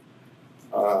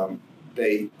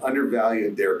 They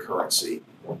undervalued their currency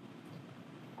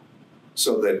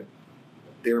so that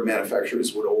their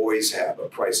manufacturers would always have a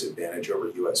price advantage over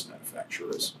U.S.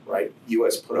 manufacturers, right?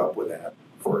 U.S. put up with that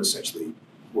for essentially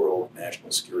world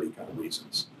national security kind of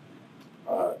reasons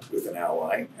with an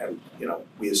ally. And,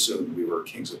 we assumed we were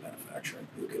kings of manufacturing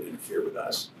who could interfere with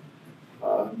us.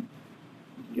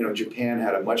 Japan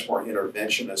had a much more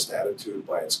interventionist attitude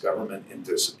by its government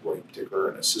into supporting particular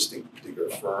and assisting particular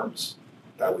firms.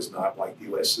 That was not like the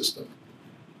U.S. system.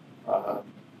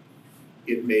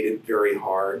 It made it very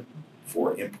hard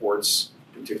for imports,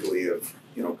 particularly of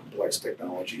complex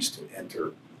technologies, to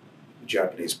enter the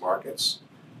Japanese markets.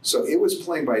 So it was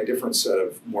playing by a different set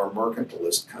of more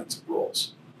mercantilist kinds of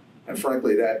roles. And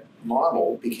frankly, that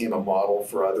model became a model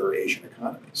for other Asian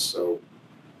economies. So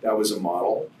that was a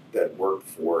model that worked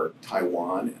for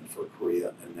Taiwan and for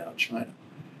Korea and now China.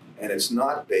 And it's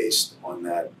not based on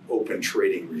that open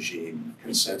trading regime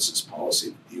consensus policy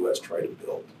that the U.S. tried to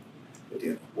build at the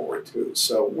end of World War II.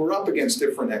 So we're up against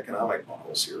different economic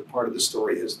models here. Part of the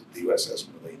story is that the U.S.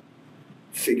 hasn't really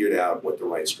figured out what the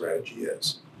right strategy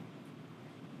is.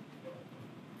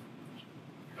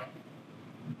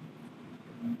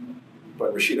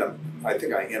 But Rashid, I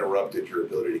think I interrupted your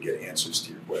ability to get answers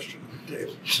to your question,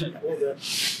 Dave.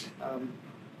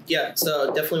 Yeah,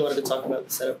 so definitely wanted to talk about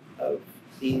the setup of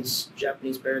these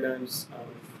Japanese paradigms,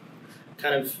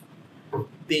 kind of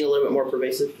being a little bit more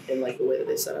pervasive in like the way that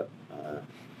they set up,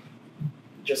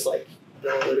 just like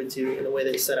Bill alluded to, in the way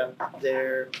they set up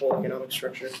their whole economic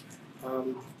structure.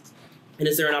 And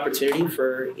is there an opportunity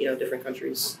for different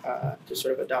countries to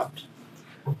sort of adopt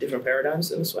different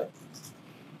paradigms in this way?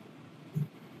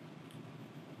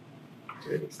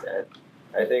 To an extent,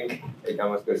 I think it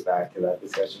almost goes back to that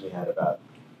discussion we had about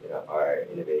our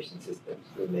innovation systems.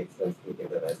 It makes sense to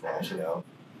think of them as national,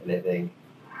 and I think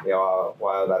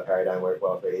while that paradigm worked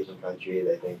well for Asian countries,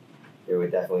 I think there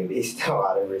would definitely be still a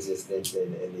lot of resistance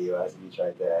in the U.S. if you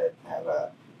tried to have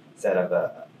a set up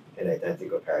an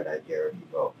identical paradigm here where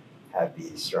people have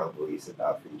these strong beliefs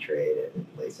about free trade and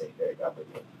laissez-faire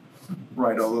government.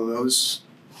 Right, although those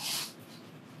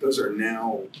are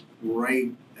now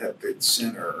right at the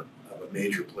center of a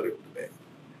major political debate,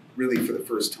 really for the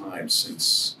first time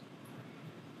since,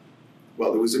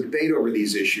 well, there was a debate over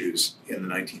these issues in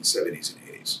the 1970s and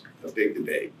 80s, a big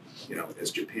debate, as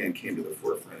Japan came to the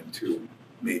forefront in two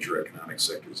major economic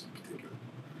sectors in particular.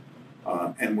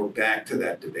 And we're back to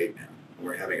that debate now.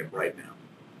 We're having it right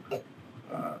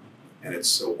now. And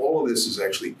so all of this is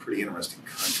actually pretty interesting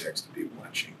context to be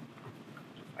watching,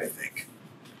 I think,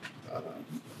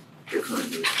 the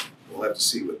current movement. We'll have to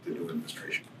see what the new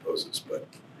administration proposes, but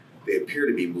they appear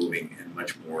to be moving in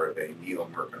much more of a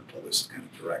neo-mercantilist kind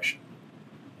of direction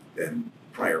than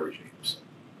prior regimes.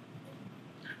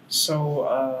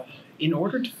 So, in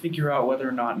order to figure out whether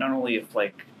or not only if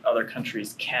other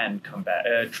countries can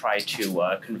try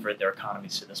to convert their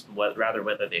economies to this, but rather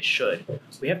whether they should,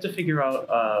 we have to figure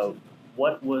out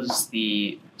what was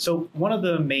so one of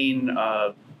the main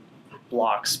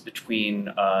blocks between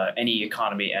any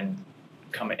economy and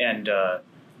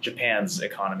Japan's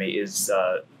economy is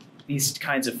these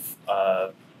kinds of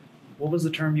what was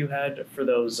the term you had for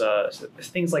those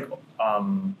things like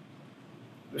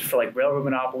for railroad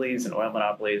monopolies and oil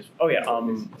monopolies? Oh yeah,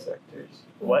 sectors.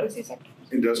 What?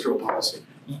 Industrial policy.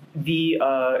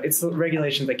 It's the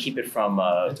regulations that keep it from.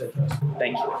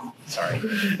 Thank you. Sorry.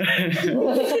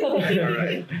 All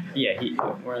right. Yeah,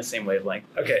 we're on the same wavelength.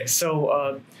 Okay,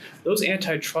 so those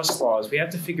antitrust laws, we have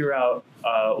to figure out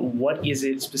what is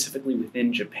it specifically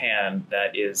within Japan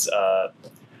that is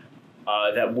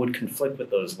that would conflict with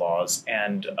those laws,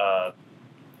 and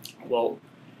well,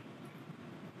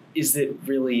 is it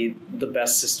really the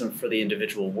best system for the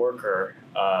individual worker?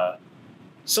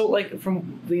 So,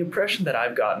 from the impression that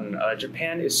I've gotten,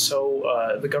 Japan is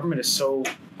the government is so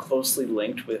closely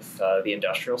linked with the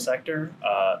industrial sector.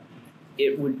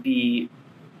 It would be,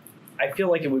 I feel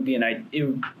like it would be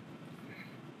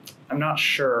I'm not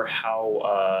sure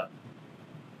how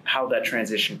that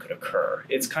transition could occur.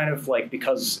 It's kind of like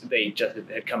because they just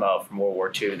had come out from World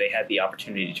War II, they had the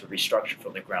opportunity to restructure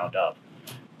from the ground up.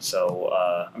 So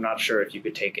I'm not sure if you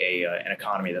could take an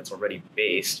economy that's already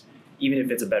based, even if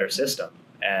it's a better system,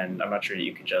 and I'm not sure that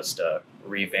you can just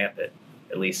revamp it,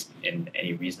 at least in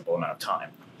any reasonable amount of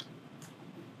time.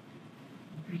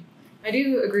 I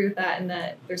do agree with that in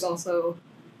that there's also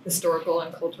historical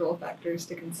and cultural factors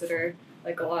to consider.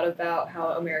 Like a lot about how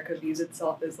America views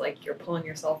itself as like you're pulling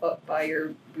yourself up by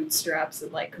your bootstraps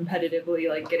and like competitively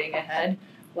like getting ahead,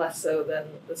 less so than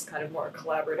this kind of more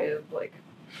collaborative like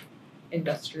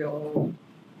industrial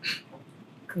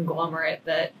conglomerate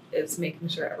that is making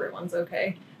sure everyone's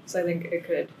okay. So I think it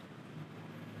could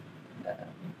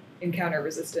encounter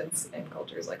resistance in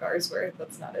cultures like ours where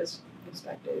that's not as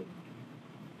respected.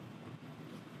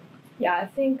 Yeah, I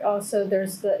think also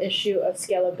there's the issue of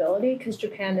scalability because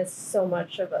Japan is so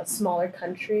much of a smaller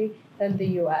country than the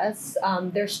US.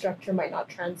 Their structure might not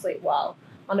translate well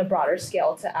on a broader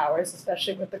scale to ours,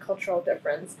 especially with the cultural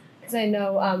difference. Because I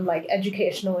know, like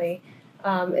educationally,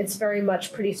 it's very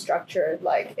much pretty structured.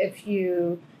 Like if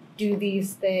you do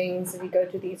these things, if you go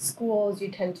to these schools, you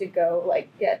tend to go like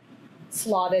get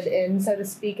slotted in, so to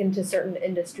speak, into certain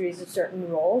industries or certain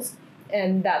roles,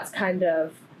 and that's kind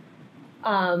of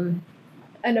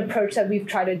an approach that we've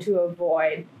tried to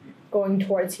avoid going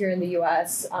towards here in the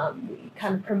US. We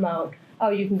kind of promote,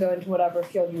 oh, you can go into whatever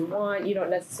field you want. You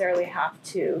don't necessarily have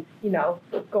to,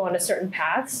 go on a certain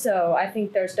path. So I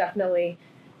think there's definitely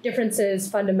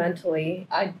differences fundamentally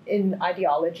in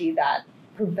ideology that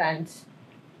prevent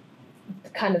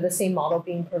kind of the same model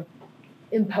being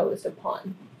imposed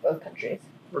upon both countries.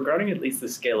 Regarding at least the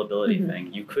scalability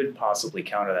thing, you could possibly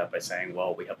counter that by saying,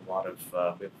 well, we have a lot of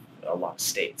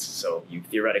states, so you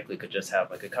theoretically could just have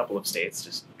like a couple of states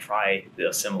just try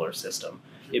a similar system.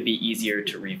 It'd be easier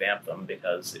to revamp them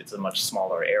because it's a much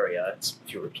smaller area, it's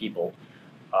fewer people.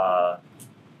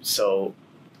 So,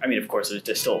 I mean, of course,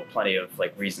 there's still plenty of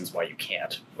like reasons why you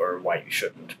can't or why you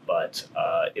shouldn't, but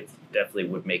it definitely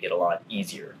would make it a lot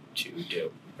easier to do,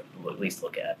 or at least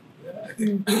look at. Yeah, I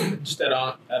think just add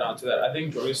on to that. I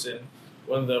think Jorgensen,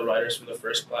 one of the writers from the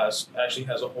first class, actually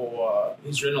has a whole.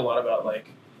 He's written a lot about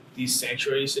like these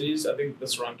sanctuary cities. I think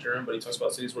that's the wrong term, but he talks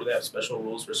about cities where they have special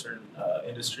rules for certain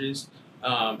industries,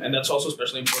 and that's also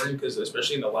especially important because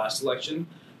especially in the last election,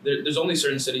 there's only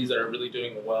certain cities that are really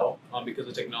doing well because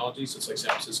of technology. So it's like San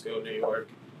Francisco, New York.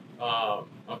 I'm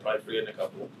probably forgetting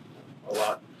a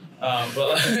lot.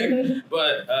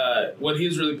 But what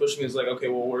he's really pushing is like, okay,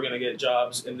 well, we're going to get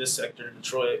jobs in this sector in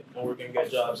Detroit, and we're going to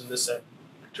get jobs in this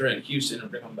sector in Houston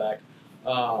and bring them back.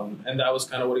 And that was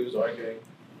kind of what he was arguing.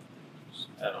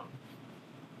 I don't know.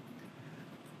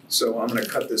 So I'm going to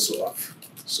cut this off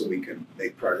so we can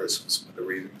make progress on some of the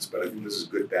reasons, but I think this is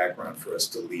good background for us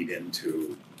to lead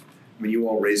into. I mean, you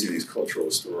all raising these cultural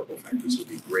historical factors would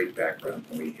be great background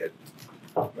when we hit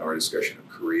our discussion of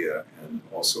Korea and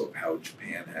also of how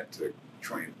Japan had to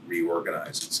try and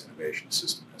reorganize its innovation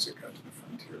system as it got to the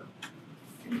frontier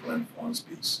in Glenn Fong's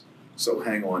piece. So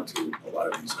hang on to a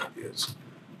lot of these ideas.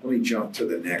 Let me jump to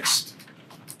the next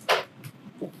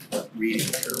reading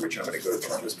here, which I'm going to go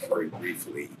through just very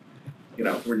briefly.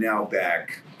 We're now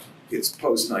back, it's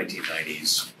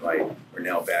post-1990s, right? We're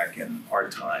now back in our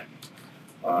time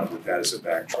with that as a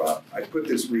backdrop. I put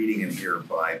this reading in here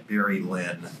by Barry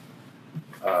Lynn,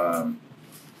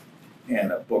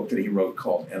 and a book that he wrote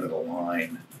called End of the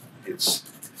Line. It's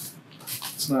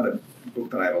not a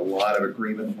book that I have a lot of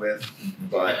agreement with,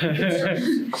 but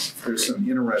there's an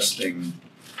interesting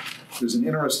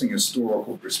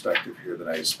historical perspective here that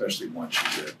I especially want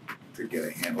you to get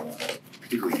a handle on,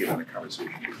 particularly given the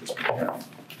conversation we've just been having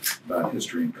about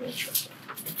history and culture.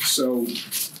 So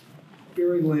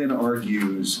Barry Lynn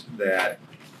argues that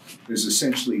there's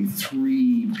essentially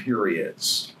three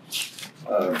periods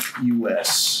of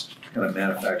U.S. kind of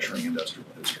manufacturing industrial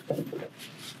history.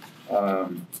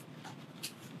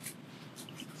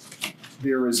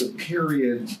 There is a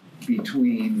period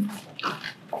between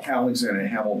Alexander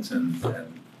Hamilton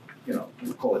and,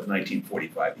 we'll call it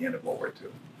 1945, the end of World War II,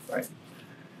 right?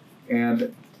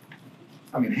 And,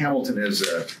 I mean, Hamilton is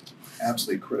an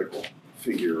absolutely critical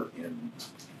figure in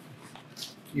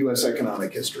U.S.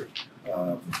 economic history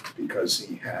because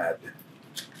he had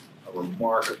a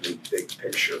remarkably big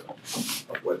picture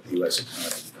of what the U.S.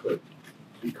 economy could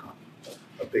become,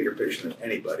 a bigger picture than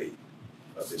anybody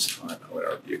of his time, I would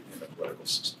argue, in the political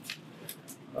system.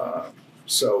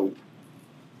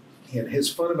 And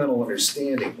his fundamental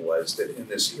understanding was that in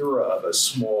this era of a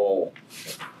small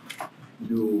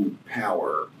new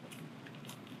power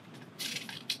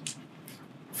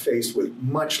faced with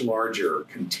much larger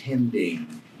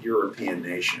contending European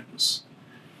nations,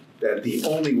 that the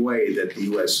only way that the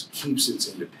U.S. keeps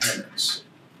its independence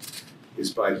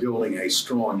is by building a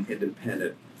strong,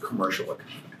 independent commercial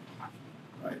economy,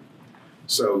 right?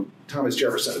 So Thomas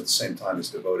Jefferson at the same time is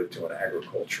devoted to an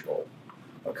agricultural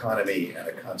economy and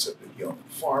a concept of yeoman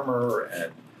farmer,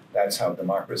 and that's how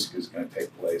democracy is going to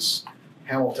take place.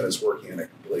 Hamilton is working in a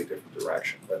completely different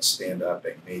direction. Let's stand up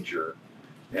a major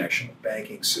national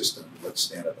banking system. Let's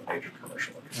stand up a major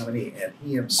commercial economy. And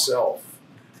he himself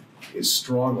is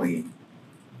strongly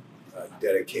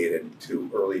dedicated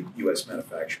to early U.S.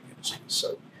 manufacturing industry.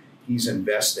 So he's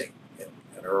investing in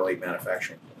an early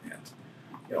manufacturing plant,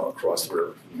 across the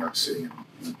river from New York City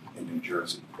and New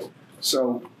Jersey.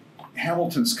 So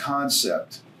Hamilton's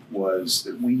concept was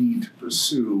that we need to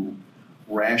pursue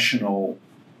rational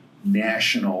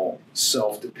national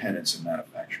self-dependence in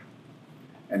manufacturing.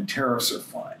 And tariffs are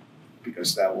fine,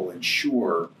 because that will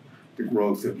ensure the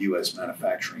growth of U.S.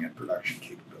 manufacturing and production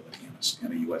capability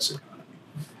in a U.S. economy.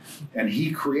 And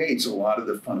he creates a lot of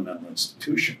the fundamental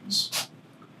institutions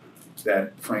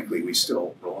that, frankly, we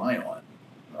still rely on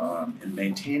in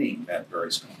maintaining that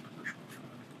very strong commercial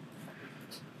economy.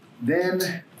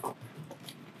 Then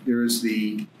there's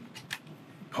the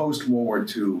post-World War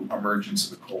II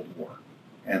emergence of the Cold War.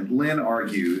 And Lynn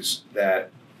argues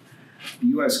that the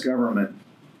U.S. government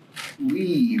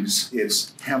leaves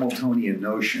its Hamiltonian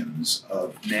notions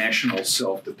of national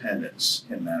self-dependence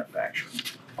in manufacturing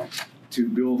to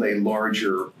build a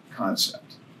larger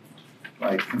concept.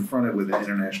 Right? Confronted with an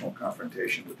international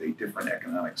confrontation with a different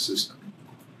economic system,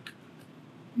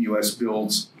 the U.S.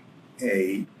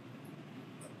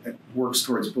 works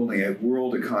towards building a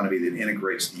world economy that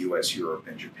integrates the U.S., Europe,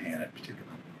 and Japan in particular,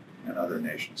 and other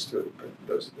nations too, but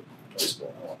those are the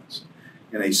principal elements,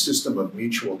 in a system of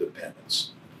mutual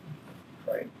dependence,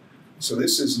 right? So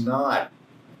this is not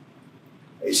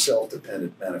a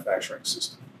self-dependent manufacturing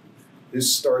system.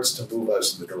 This starts to move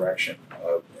us in the direction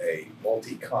of a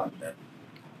multi-continent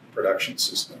production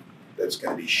system that's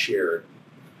going to be shared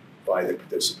by the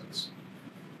participants.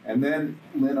 And then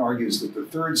Lynn argues that the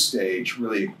third stage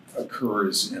really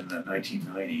occurs in the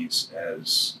 1990s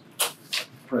as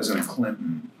President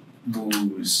Clinton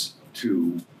moves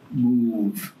to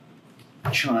move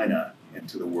China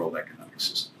into the world economic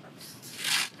system.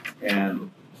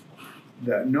 And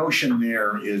the notion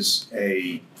there is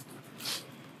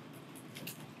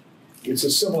it's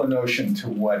a similar notion to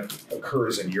what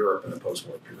occurs in Europe in the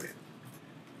post-war period.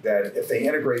 That if they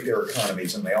integrate their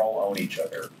economies and they all own each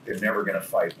other, they're never going to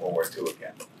fight World War II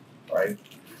again, right?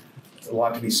 There's a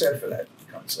lot to be said for that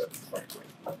concept, frankly.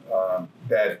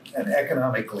 That an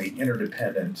economically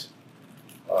interdependent,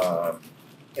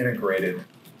 integrated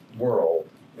world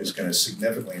is going to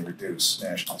significantly reduce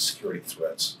national security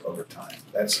threats over time.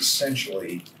 That's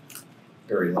essentially,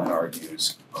 Barry Lynn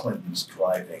argues, Clinton's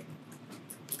driving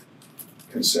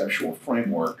conceptual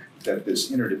framework, that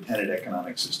this interdependent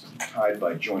economic system tied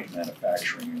by joint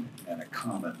manufacturing and a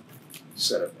common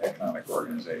set of economic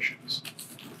organizations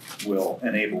will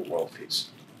enable world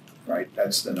peace, right?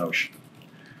 That's the notion.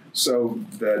 So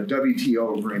the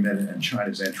WTO agreement and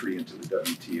China's entry into the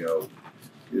WTO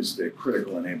is the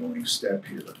critical enabling step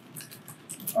here.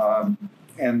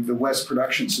 And the West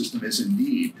production system is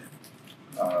indeed,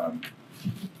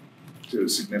 to a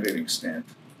significant extent,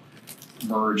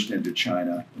 merged into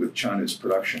China, with China's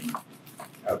production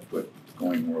output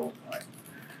going worldwide.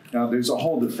 Now, there's a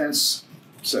whole defense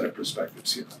set of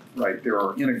perspectives here, right? There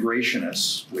are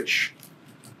integrationists, which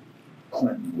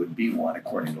Clinton would be one,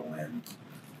 according to Lynn,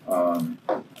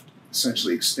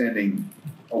 essentially extending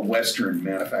a Western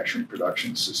manufacturing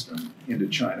production system into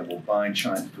China will bind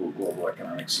China to a global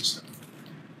economic system,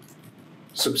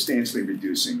 substantially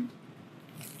reducing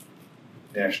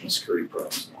national security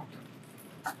problems.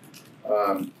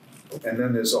 And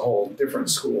then there's a whole different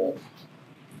school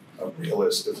of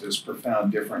realists that there's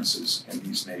profound differences in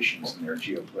these nations and their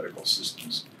geopolitical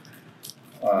systems,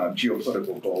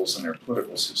 geopolitical goals and their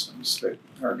political systems that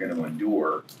are going to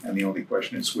endure. And the only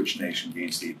question is which nation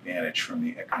gains the advantage from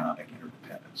the economic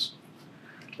interdependence.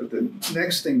 But the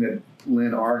next thing that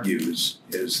Lynn argues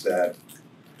is that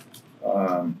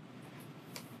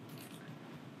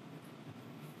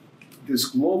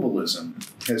this globalism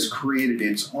has created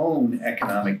its own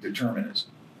economic determinism,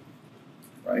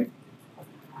 right?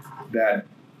 That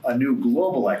a new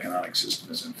global economic system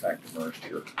has in fact emerged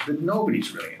here that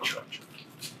nobody's really in charge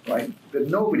of, right? That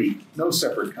no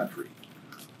separate country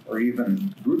or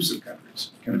even groups of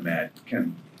countries can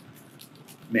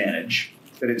manage,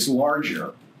 that it's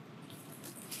larger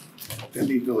than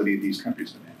the ability of these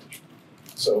countries to manage.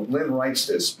 So Lynn writes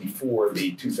this before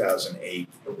the 2008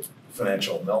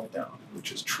 financial meltdown,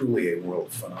 which is truly a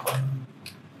world phenomenon,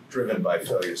 driven by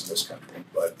failures in this country,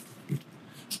 but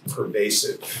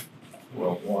pervasive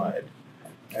worldwide.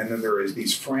 And then there is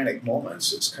these frantic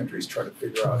moments as countries try to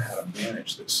figure out how to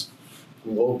manage this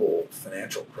global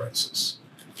financial crisis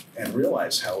and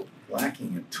realize how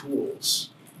lacking in tools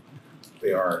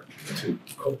they are to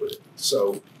cope with it.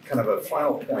 So kind of a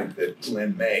final point that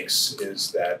Lynn makes is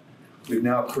that we've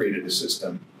now created a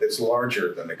system that's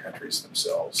larger than the countries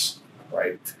themselves,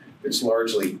 right? It's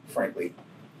largely, frankly,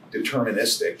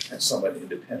 deterministic and somewhat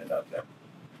independent of them.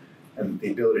 And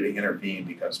the ability to intervene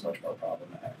becomes much more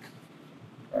problematic,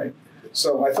 right?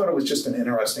 So I thought it was just an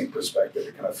interesting perspective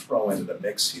to kind of throw into the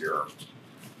mix here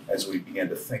as we begin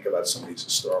to think about some of these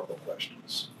historical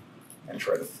questions and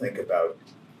try to think about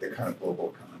the kind of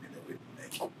global economy that we've been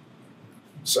making.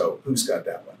 So who's got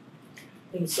that one?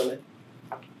 I think Summit.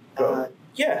 Go.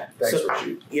 Yeah. Thanks, so,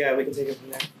 Rashid. Yeah, we can take it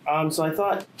from there. So I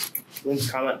thought Lynn's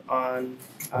comment on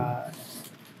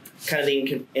kind of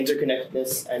the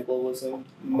interconnectedness and globalism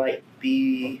might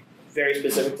be very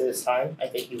specific to this time. I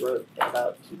think he wrote in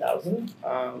about 2000.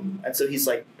 And so he's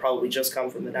like probably just come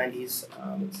from the 90s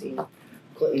and seen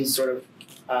Clinton's sort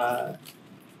of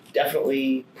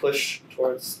definitely push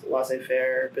towards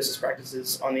laissez-faire business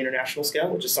practices on the international scale,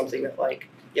 which is something that like,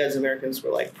 yeah, as Americans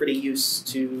we're like pretty used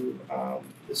to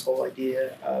this whole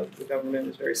idea of the government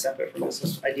is very separate from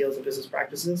business ideals and business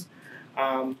practices.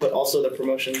 But also the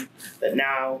promotion that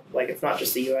now, like it's not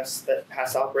just the U.S. that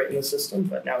has to operate in the system,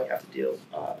 but now we have to deal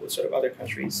with sort of other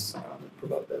countries that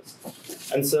promote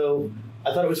this. And so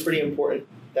I thought it was pretty important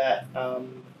that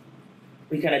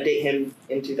we kind of date him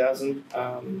in 2000,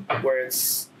 where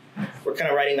we're kind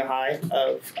of riding the high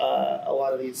of a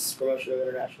lot of these promotion of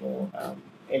international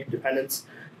interdependence,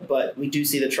 but we do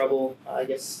see the trouble, I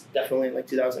guess, definitely in like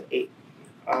 2008.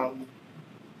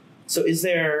 So is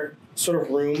there sort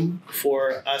of room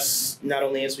for us, not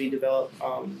only as we develop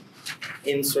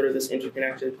in sort of this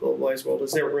interconnected globalized world,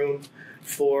 is there room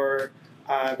for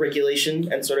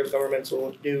regulation and sort of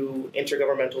new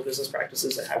intergovernmental business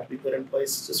practices that have to be put in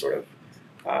place to sort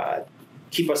of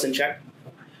keep us in check?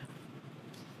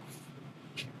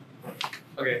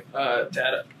 Okay,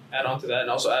 to add on to that and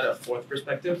also add a fourth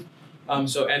perspective.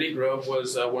 So Andy Grove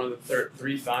was one of the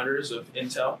three founders of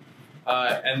Intel.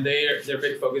 And their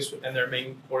big focus and their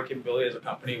main core capability as a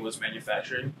company was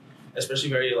manufacturing, especially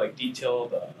very like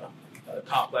detailed,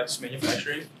 complex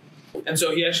manufacturing. And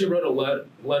so he actually wrote a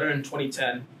letter in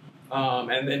 2010,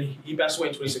 and then he passed away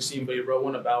in 2016. But he wrote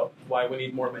one about why we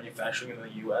need more manufacturing in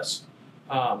the U.S.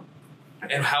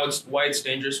 And why it's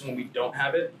dangerous when we don't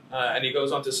have it. And he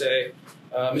goes on to say,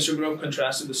 Mr. Grove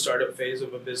contrasted the startup phase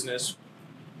of a business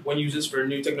when uses for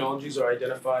new technologies are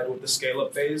identified with the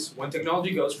scale-up phase. When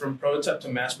technology goes from prototype to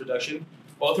mass production,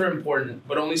 both are important,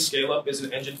 but only scale-up is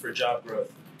an engine for job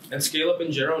growth. And scale-up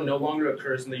in general no longer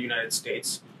occurs in the United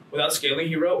States. Without scaling,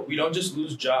 he wrote, we don't just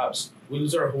lose jobs, we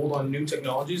lose our hold on new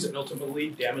technologies and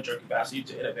ultimately damage our capacity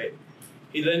to innovate.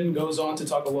 He then goes on to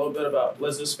talk a little bit about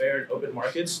laissez-faire and open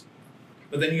markets,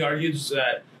 but then he argues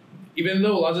that even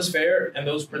though laissez-faire and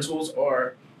those principles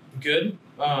are good,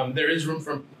 there is room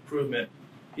for improvement.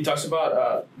 He talks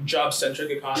about job-centric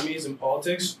economies and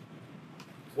politics,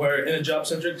 where in a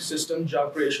job-centric system,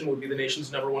 job creation would be the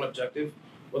nation's #1 objective,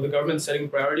 with the government setting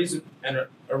priorities and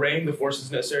arraying the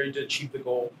forces necessary to achieve the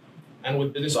goal, and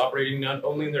with business operating not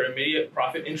only in their immediate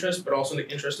profit interest, but also in the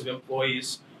interest of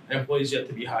employees and employees yet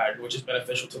to be hired, which is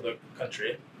beneficial to the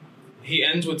country. He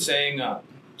ends with saying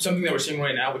something that we're seeing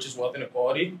right now, which is wealth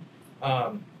inequality,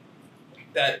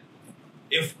 that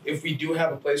if we do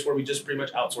have a place where we just pretty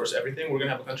much outsource everything, we're going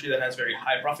to have a country that has very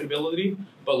high profitability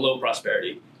but low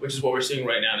prosperity, which is what we're seeing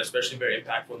right now, and especially very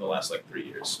impactful in the last 3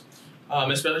 years.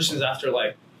 Especially since after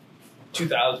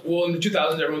 2000, well, in the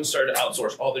 2000s, everyone started to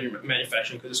outsource all their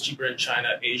manufacturing because it's cheaper in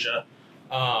China, Asia,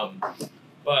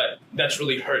 but that's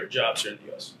really hurt jobs here in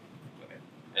the U.S. Okay,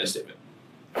 end of statement.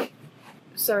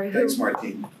 Sorry, Thanks,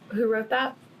 Martine. who wrote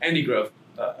that? Andy Grove.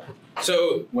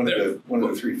 So One of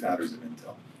the three founders of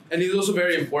Intel. And he's also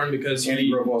very important because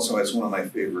Andy Grove also has one of my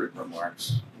favorite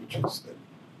remarks, which is that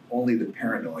only the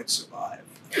paranoid survive.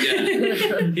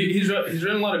 Yeah, he's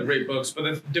written a lot of great books, but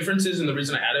the difference is, and the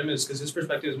reason I add him is because his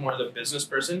perspective is more as a business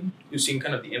person who's seen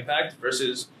kind of the impact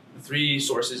versus the three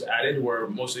sources added were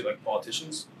mostly like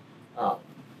politicians.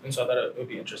 And so I thought it would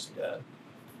be interesting to add.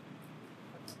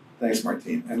 Thanks,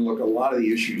 Martine. And look, a lot of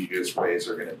the issues you just raised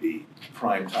are going to be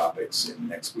prime topics in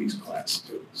next week's class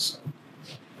too. So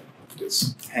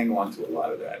just hang on to a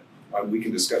lot of that. We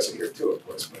can discuss it here too, of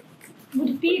course, but would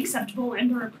it be acceptable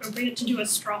and or appropriate to do a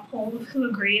straw poll of who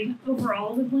agreed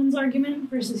overall with Lynn's argument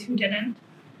versus who didn't?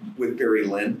 With Barry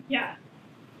Lynn? Yeah.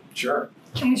 Sure.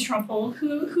 Can we straw poll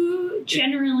who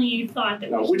generally thought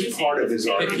that Now, we should which be part saying of his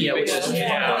this? argument? Yeah, which is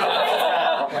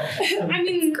I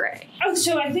mean, Gray. oh,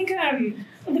 so I think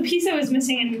the piece I was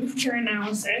missing in your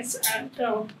analysis,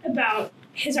 Bill, about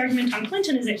his argument on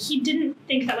Clinton is that he didn't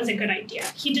think that was a good idea.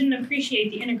 He didn't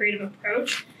appreciate the integrative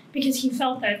approach because he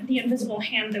felt that the invisible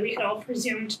hand that we had all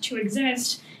presumed to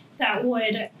exist that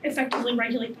would effectively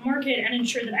regulate the market and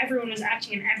ensure that everyone was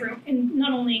acting in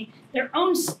not only their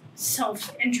own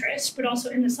self-interest, but also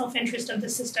in the self-interest of the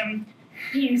system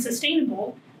being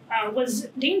sustainable, was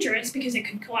dangerous because it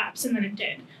could collapse, and then it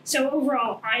did. So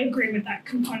overall, I agree with that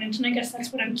component, and I guess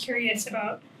that's what I'm curious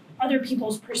about other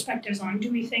people's perspectives on.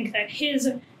 Do we think that his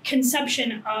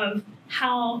conception of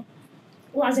how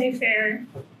laissez-faire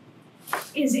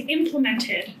is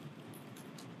implemented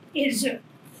is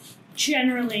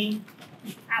generally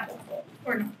applicable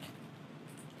or not?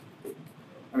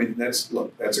 I mean, that's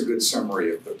a good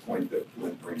summary of the point that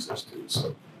Lynn brings us to,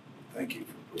 so thank you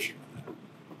for pushing on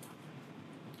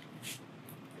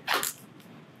that.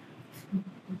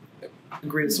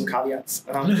 Agree with some caveats.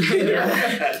 Oh,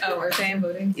 we're fan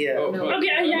voting. Yeah. Oh, No. but Okay,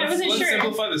 yeah, I wasn't let's sure.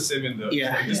 simplify the statement though.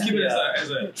 Yeah. Like, just keep it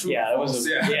as a true Yeah, that false. was a,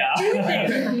 yeah.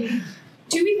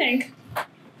 Do we think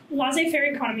laissez-faire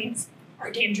economies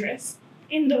are dangerous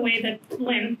in the way that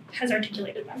Lynn has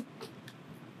articulated them?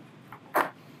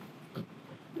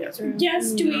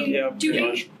 Yes, do we? Yeah, do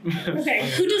pretty we? Okay,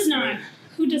 who does not?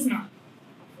 Who does not?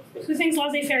 Who thinks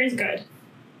laissez-faire is good?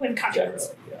 With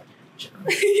caveats.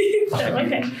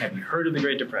 Okay. Have you heard of the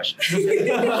Great Depression?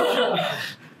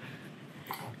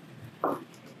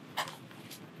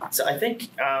 So I think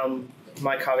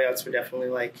my caveats were definitely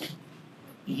like,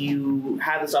 you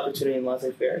have this opportunity in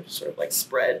laissez-faire to sort of like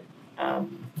spread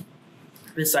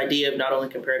this idea of not only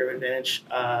comparative advantage,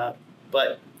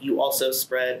 but you also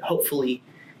spread, hopefully,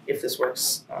 if this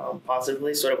works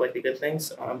positively, sort of like the good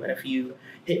things. And if you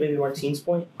hit maybe Martine's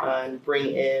point and bring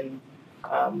in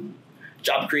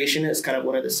job creation as kind of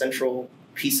one of the central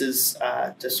pieces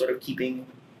to sort of keeping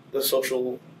the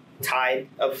social tide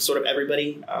of sort of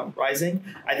everybody rising,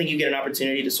 I think you get an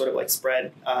opportunity to sort of like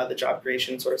spread the job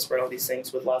creation, sort of spread all these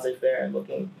things with laissez-faire and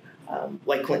looking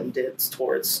like Clinton did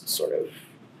towards sort of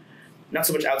not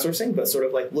so much outsourcing, but sort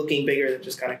of like looking bigger than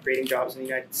just kind of creating jobs in the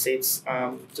United States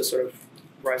to sort of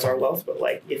rise our wealth. But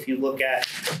like if you look at,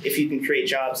 if you can create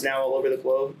jobs now all over the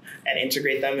globe and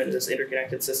integrate them into this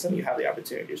interconnected system, you have the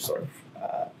opportunity to sort of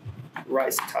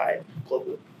rise the tide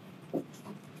globally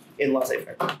in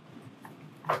laissez-faire.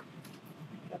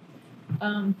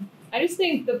 I just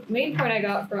think the main point I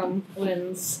got from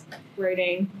Lynn's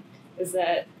writing is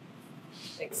that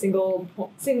like systems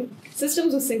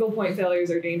with single point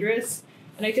failures are dangerous,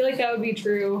 and I feel like that would be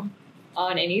true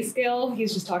on any scale.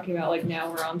 He's just talking about like now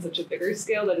we're on such a bigger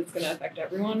scale that it's going to affect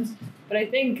everyone. But I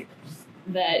think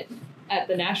that at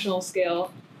the national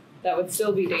scale, that would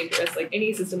still be dangerous. Like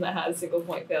any system that has single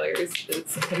point failures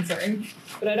is a concern.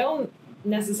 But I don't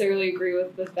necessarily agree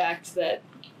with the fact that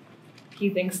he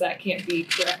thinks that can't be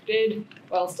corrected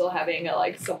while still having a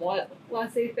like somewhat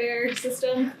laissez-faire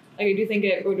system. Like I do think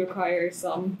it would require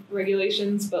some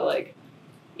regulations, but like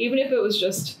even if it was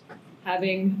just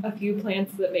having a few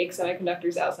plants that make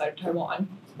semiconductors outside of Taiwan,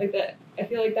 like that, I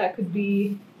feel like that could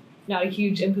be not a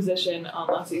huge imposition on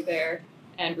laissez-faire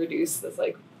and reduce this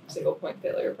like single point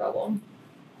failure problem.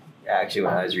 Actually,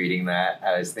 when I was reading that,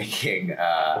 I was thinking,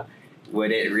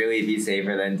 would it really be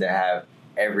safer than to have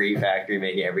every factory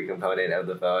making every component of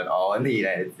the phone all in the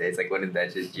United States? Like, wouldn't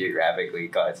that just geographically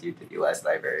cause you to be less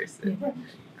diverse?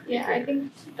 Yeah, I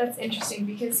think that's interesting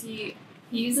because he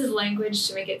uses language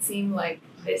to make it seem like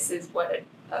this is what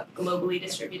a globally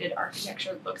distributed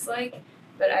architecture looks like.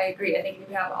 But I agree. I think if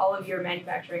you have all of your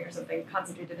manufacturing or something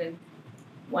concentrated in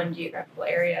one geographical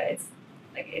area,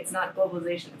 it's not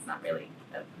globalization. It's not really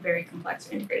a very complex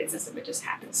or integrated system. It just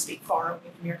happens to be far away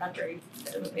from your country.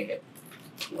 That doesn't make it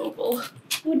global.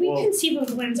 Would we conceive of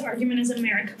Lynn's argument as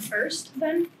America first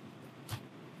then?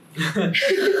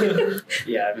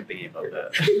 Yeah, I've been thinking about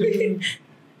that.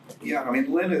 Yeah, I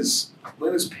mean, Lynn is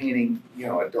painting,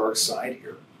 a dark side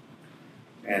here.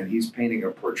 And he's painting a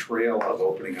portrayal of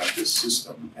opening up this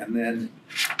system. And then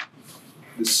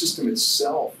the system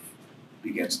itself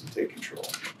begins to take control,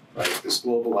 right? This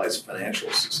globalized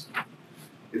financial system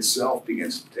itself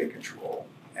begins to take control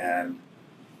and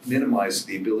minimize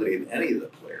the ability of any of the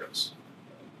players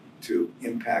to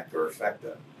impact or affect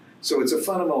them. So it's a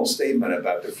fundamental statement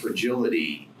about the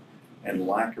fragility and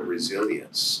lack of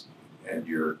resilience and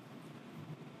your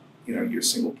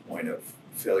single point of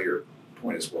failure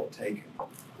point is well taken,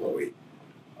 Chloe.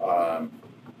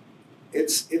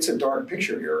 It's a dark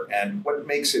picture here, and what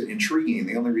makes it intriguing,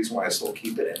 the only reason why I still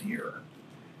keep it in here,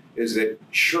 is that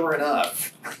sure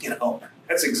enough,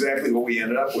 that's exactly what we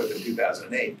ended up with in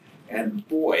 2008. And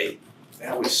boy,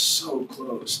 that was so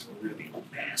close to a really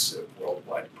massive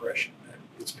worldwide depression that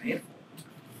it's painful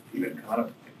to even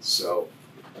contemplate. So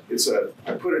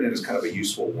I put it in as kind of a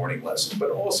useful warning lesson,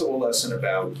 but also a lesson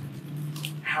about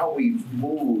how we've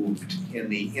moved in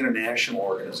the international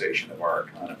organization of our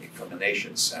economy from a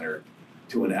nation-centered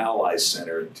to an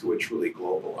ally-centered to a truly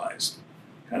globalized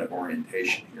kind of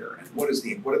orientation here. And what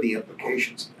are the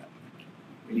implications of that?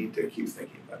 We need to keep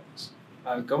thinking about this.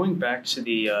 Going back to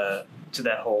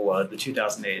that whole the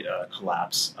 2008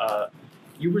 collapse,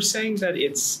 you were saying that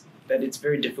it's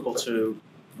very difficult to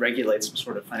regulate some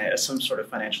sort of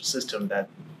financial system that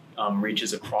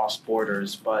reaches across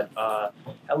borders. But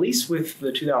at least with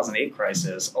the 2008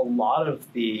 crisis, a lot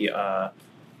of the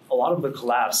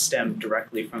collapse stemmed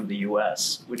directly from the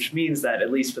U.S., which means that at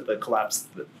least with the collapse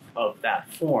of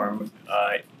that form,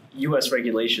 U.S.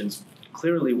 regulations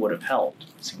clearly would have helped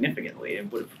significantly and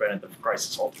would have prevented the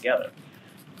crisis altogether.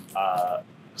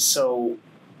 So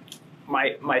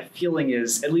my feeling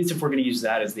is, at least if we're going to use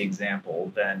that as the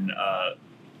example, then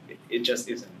it just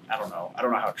isn't. I don't know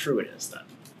how true it is then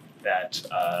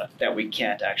that we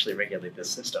can't actually regulate this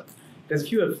system. Because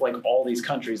if you have like all these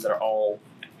countries that are all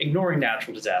ignoring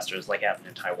natural disasters like happened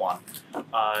in Taiwan,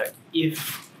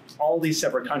 if all these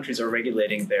separate countries are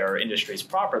regulating their industries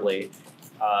properly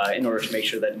in order to make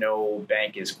sure that no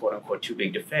bank is quote unquote too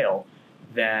big to fail,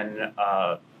 then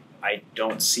I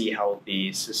don't see how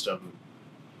the system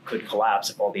could collapse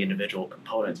if all the individual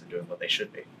components are doing what they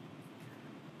should be.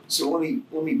 So let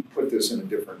me put this in a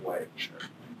different way. Sure.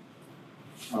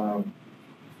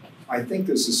 I think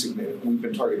this is significant. We've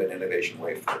been talking about innovation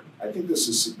wave. I think this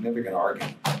is a significant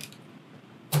argument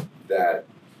that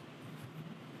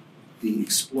the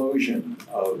explosion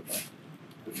of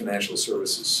the financial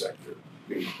services sector,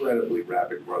 the incredibly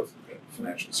rapid growth of the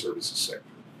financial services sector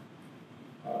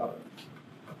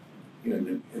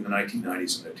in the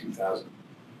 1990s and the 2000s,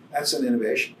 that's an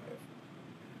innovation wave.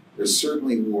 There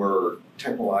certainly were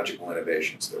technological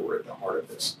innovations that were at the heart of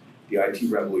this. The IT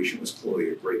revolution was clearly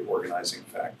a great organizing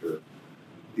factor.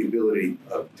 The ability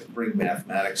to bring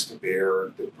mathematics to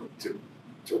bear,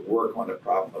 to work on the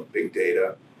problem of big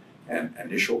data and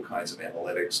initial kinds of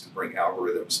analytics, to bring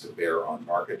algorithms to bear on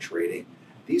market trading.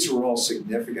 These were all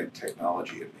significant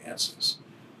technology advances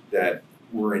that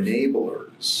were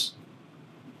enablers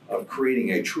of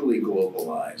creating a truly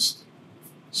globalized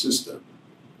system.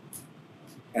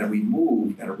 And we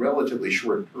moved in a relatively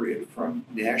short period from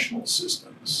national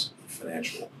systems,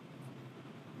 financial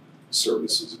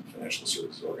services and financial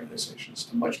services organizations,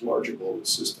 to much larger global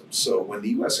systems. So when the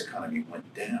US economy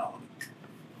went down,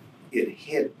 it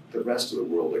hit the rest of the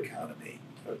world economy.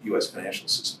 The US financial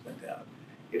system went down.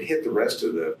 It hit the rest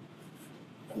of the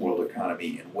world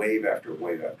economy in wave after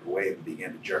wave after wave and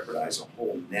began to jeopardize a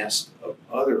whole nest of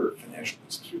other financial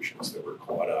institutions that were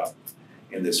caught up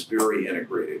in this very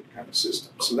integrated kind of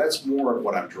system. So that's more of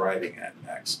what I'm driving at,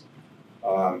 Max.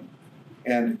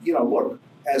 And look,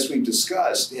 as we've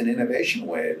discussed in innovation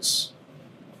waves,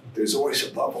 there's always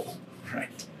a bubble,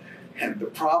 right? And the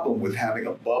problem with having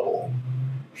a bubble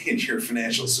in your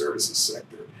financial services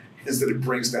sector is that it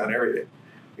brings down everything.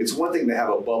 It's one thing to have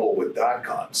a bubble with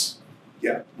dot-coms.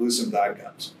 Yeah, lose some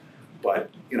dot-coms. But,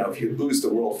 if you lose the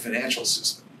world financial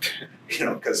system,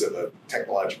 because of a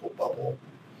technological bubble,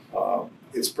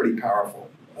 it's pretty powerful.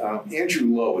 Andrew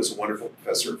Lowe is a wonderful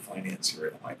professor of finance here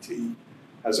at MIT.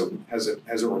 Has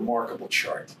a remarkable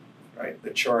chart, right? The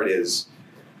chart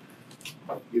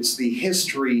it's the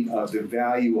history of the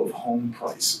value of home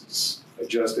prices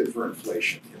adjusted for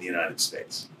inflation in the United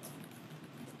States,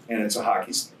 and it's a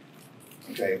hockey stick.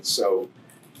 Okay, so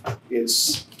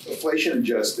it's inflation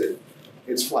adjusted.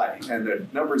 It's flat, and the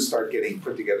numbers start getting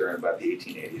put together in about the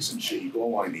 1880s. And you go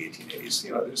along the 1880s,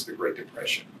 there's the Great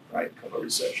Depression, right? A couple of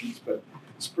recessions, but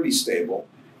it's pretty stable.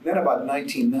 And then about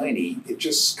 1990, it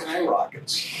just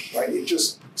skyrockets, right? It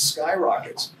just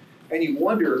skyrockets. And you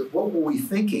wonder, what were we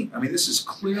thinking? I mean, this is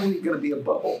clearly going to be a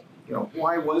bubble.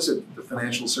 Why was it the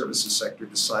financial services sector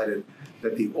decided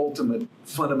that the ultimate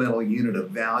fundamental unit of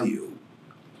value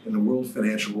in the world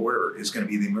financial order is going to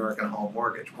be the American home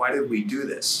mortgage? Why did we do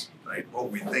this, right? What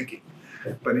were we thinking?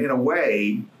 But in a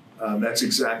way, that's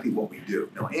exactly what we do.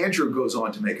 Now, Andrew goes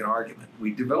on to make an argument.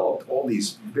 We developed all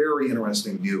these very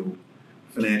interesting new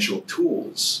financial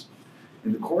tools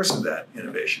in the course of that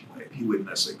innovation wave. He wouldn't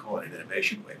necessarily call it an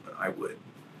innovation wave, but I would.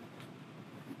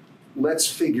 Let's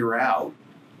figure out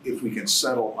if we can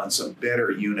settle on some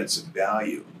better units of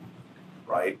value,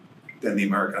 right, than the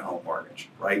American home mortgage,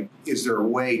 right? Is there a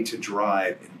way to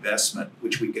drive investment,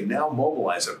 which we can now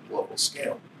mobilize at a global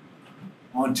scale,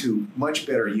 onto much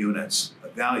better units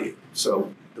of value?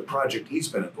 So the project he's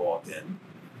been involved in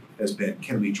has been,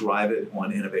 can we drive it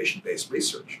on innovation-based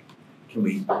research? Can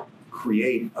we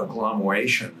create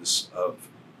agglomerations of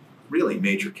really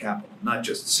major capital, not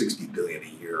just 60 billion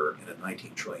a year in a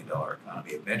 $19 trillion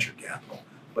economy of venture capital,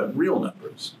 but real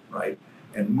numbers, right?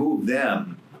 And move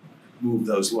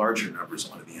those larger numbers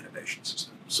onto the innovation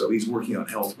system. So he's working on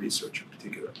health research in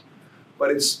particular.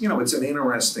 But it's, it's an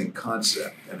interesting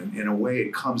concept, and in a way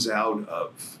it comes out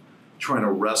of trying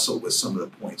to wrestle with some of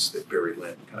the points that Barry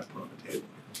Lynn kind of put on the table.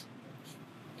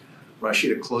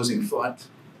 Rashid, a closing thought?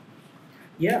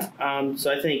 Yeah,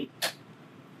 so I think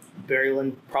Barry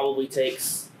Lynn probably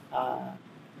takes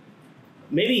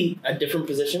maybe a different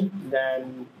position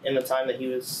than in the time that he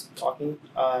was talking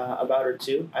about her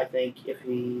too. I think if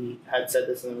he had said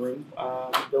this in the room,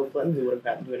 Bill Clinton, we would have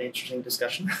gotten to an interesting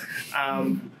discussion.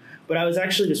 But I was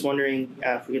actually just wondering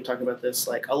if we could talk about this,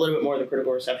 like a little bit more of the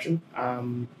critical reception.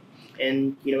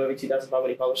 In maybe 2005 when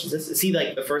he publishes this, is he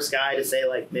like the first guy to say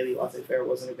like maybe laissez-faire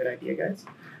wasn't a good idea, guys?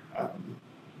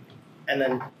 And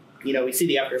then we see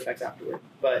the after effects afterward.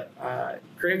 But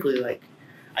critically, like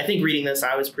I think reading this,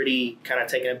 I was pretty kind of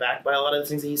taken aback by a lot of the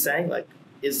things that he's saying. Like,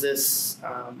 is this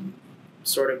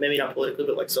sort of maybe not politically,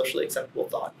 but like socially acceptable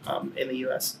thought in the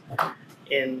U.S.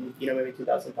 in maybe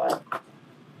 2005?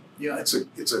 Yeah, it's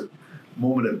a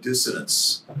moment of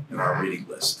dissonance in our reading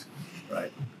list,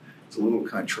 right? It's a little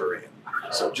contrarian.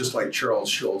 So just like Charles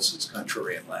Schulz is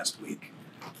contrarian last week,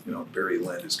 Barry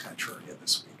Lynn is contrarian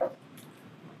this week.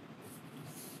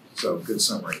 So good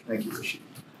summary. Thank you, Rashid.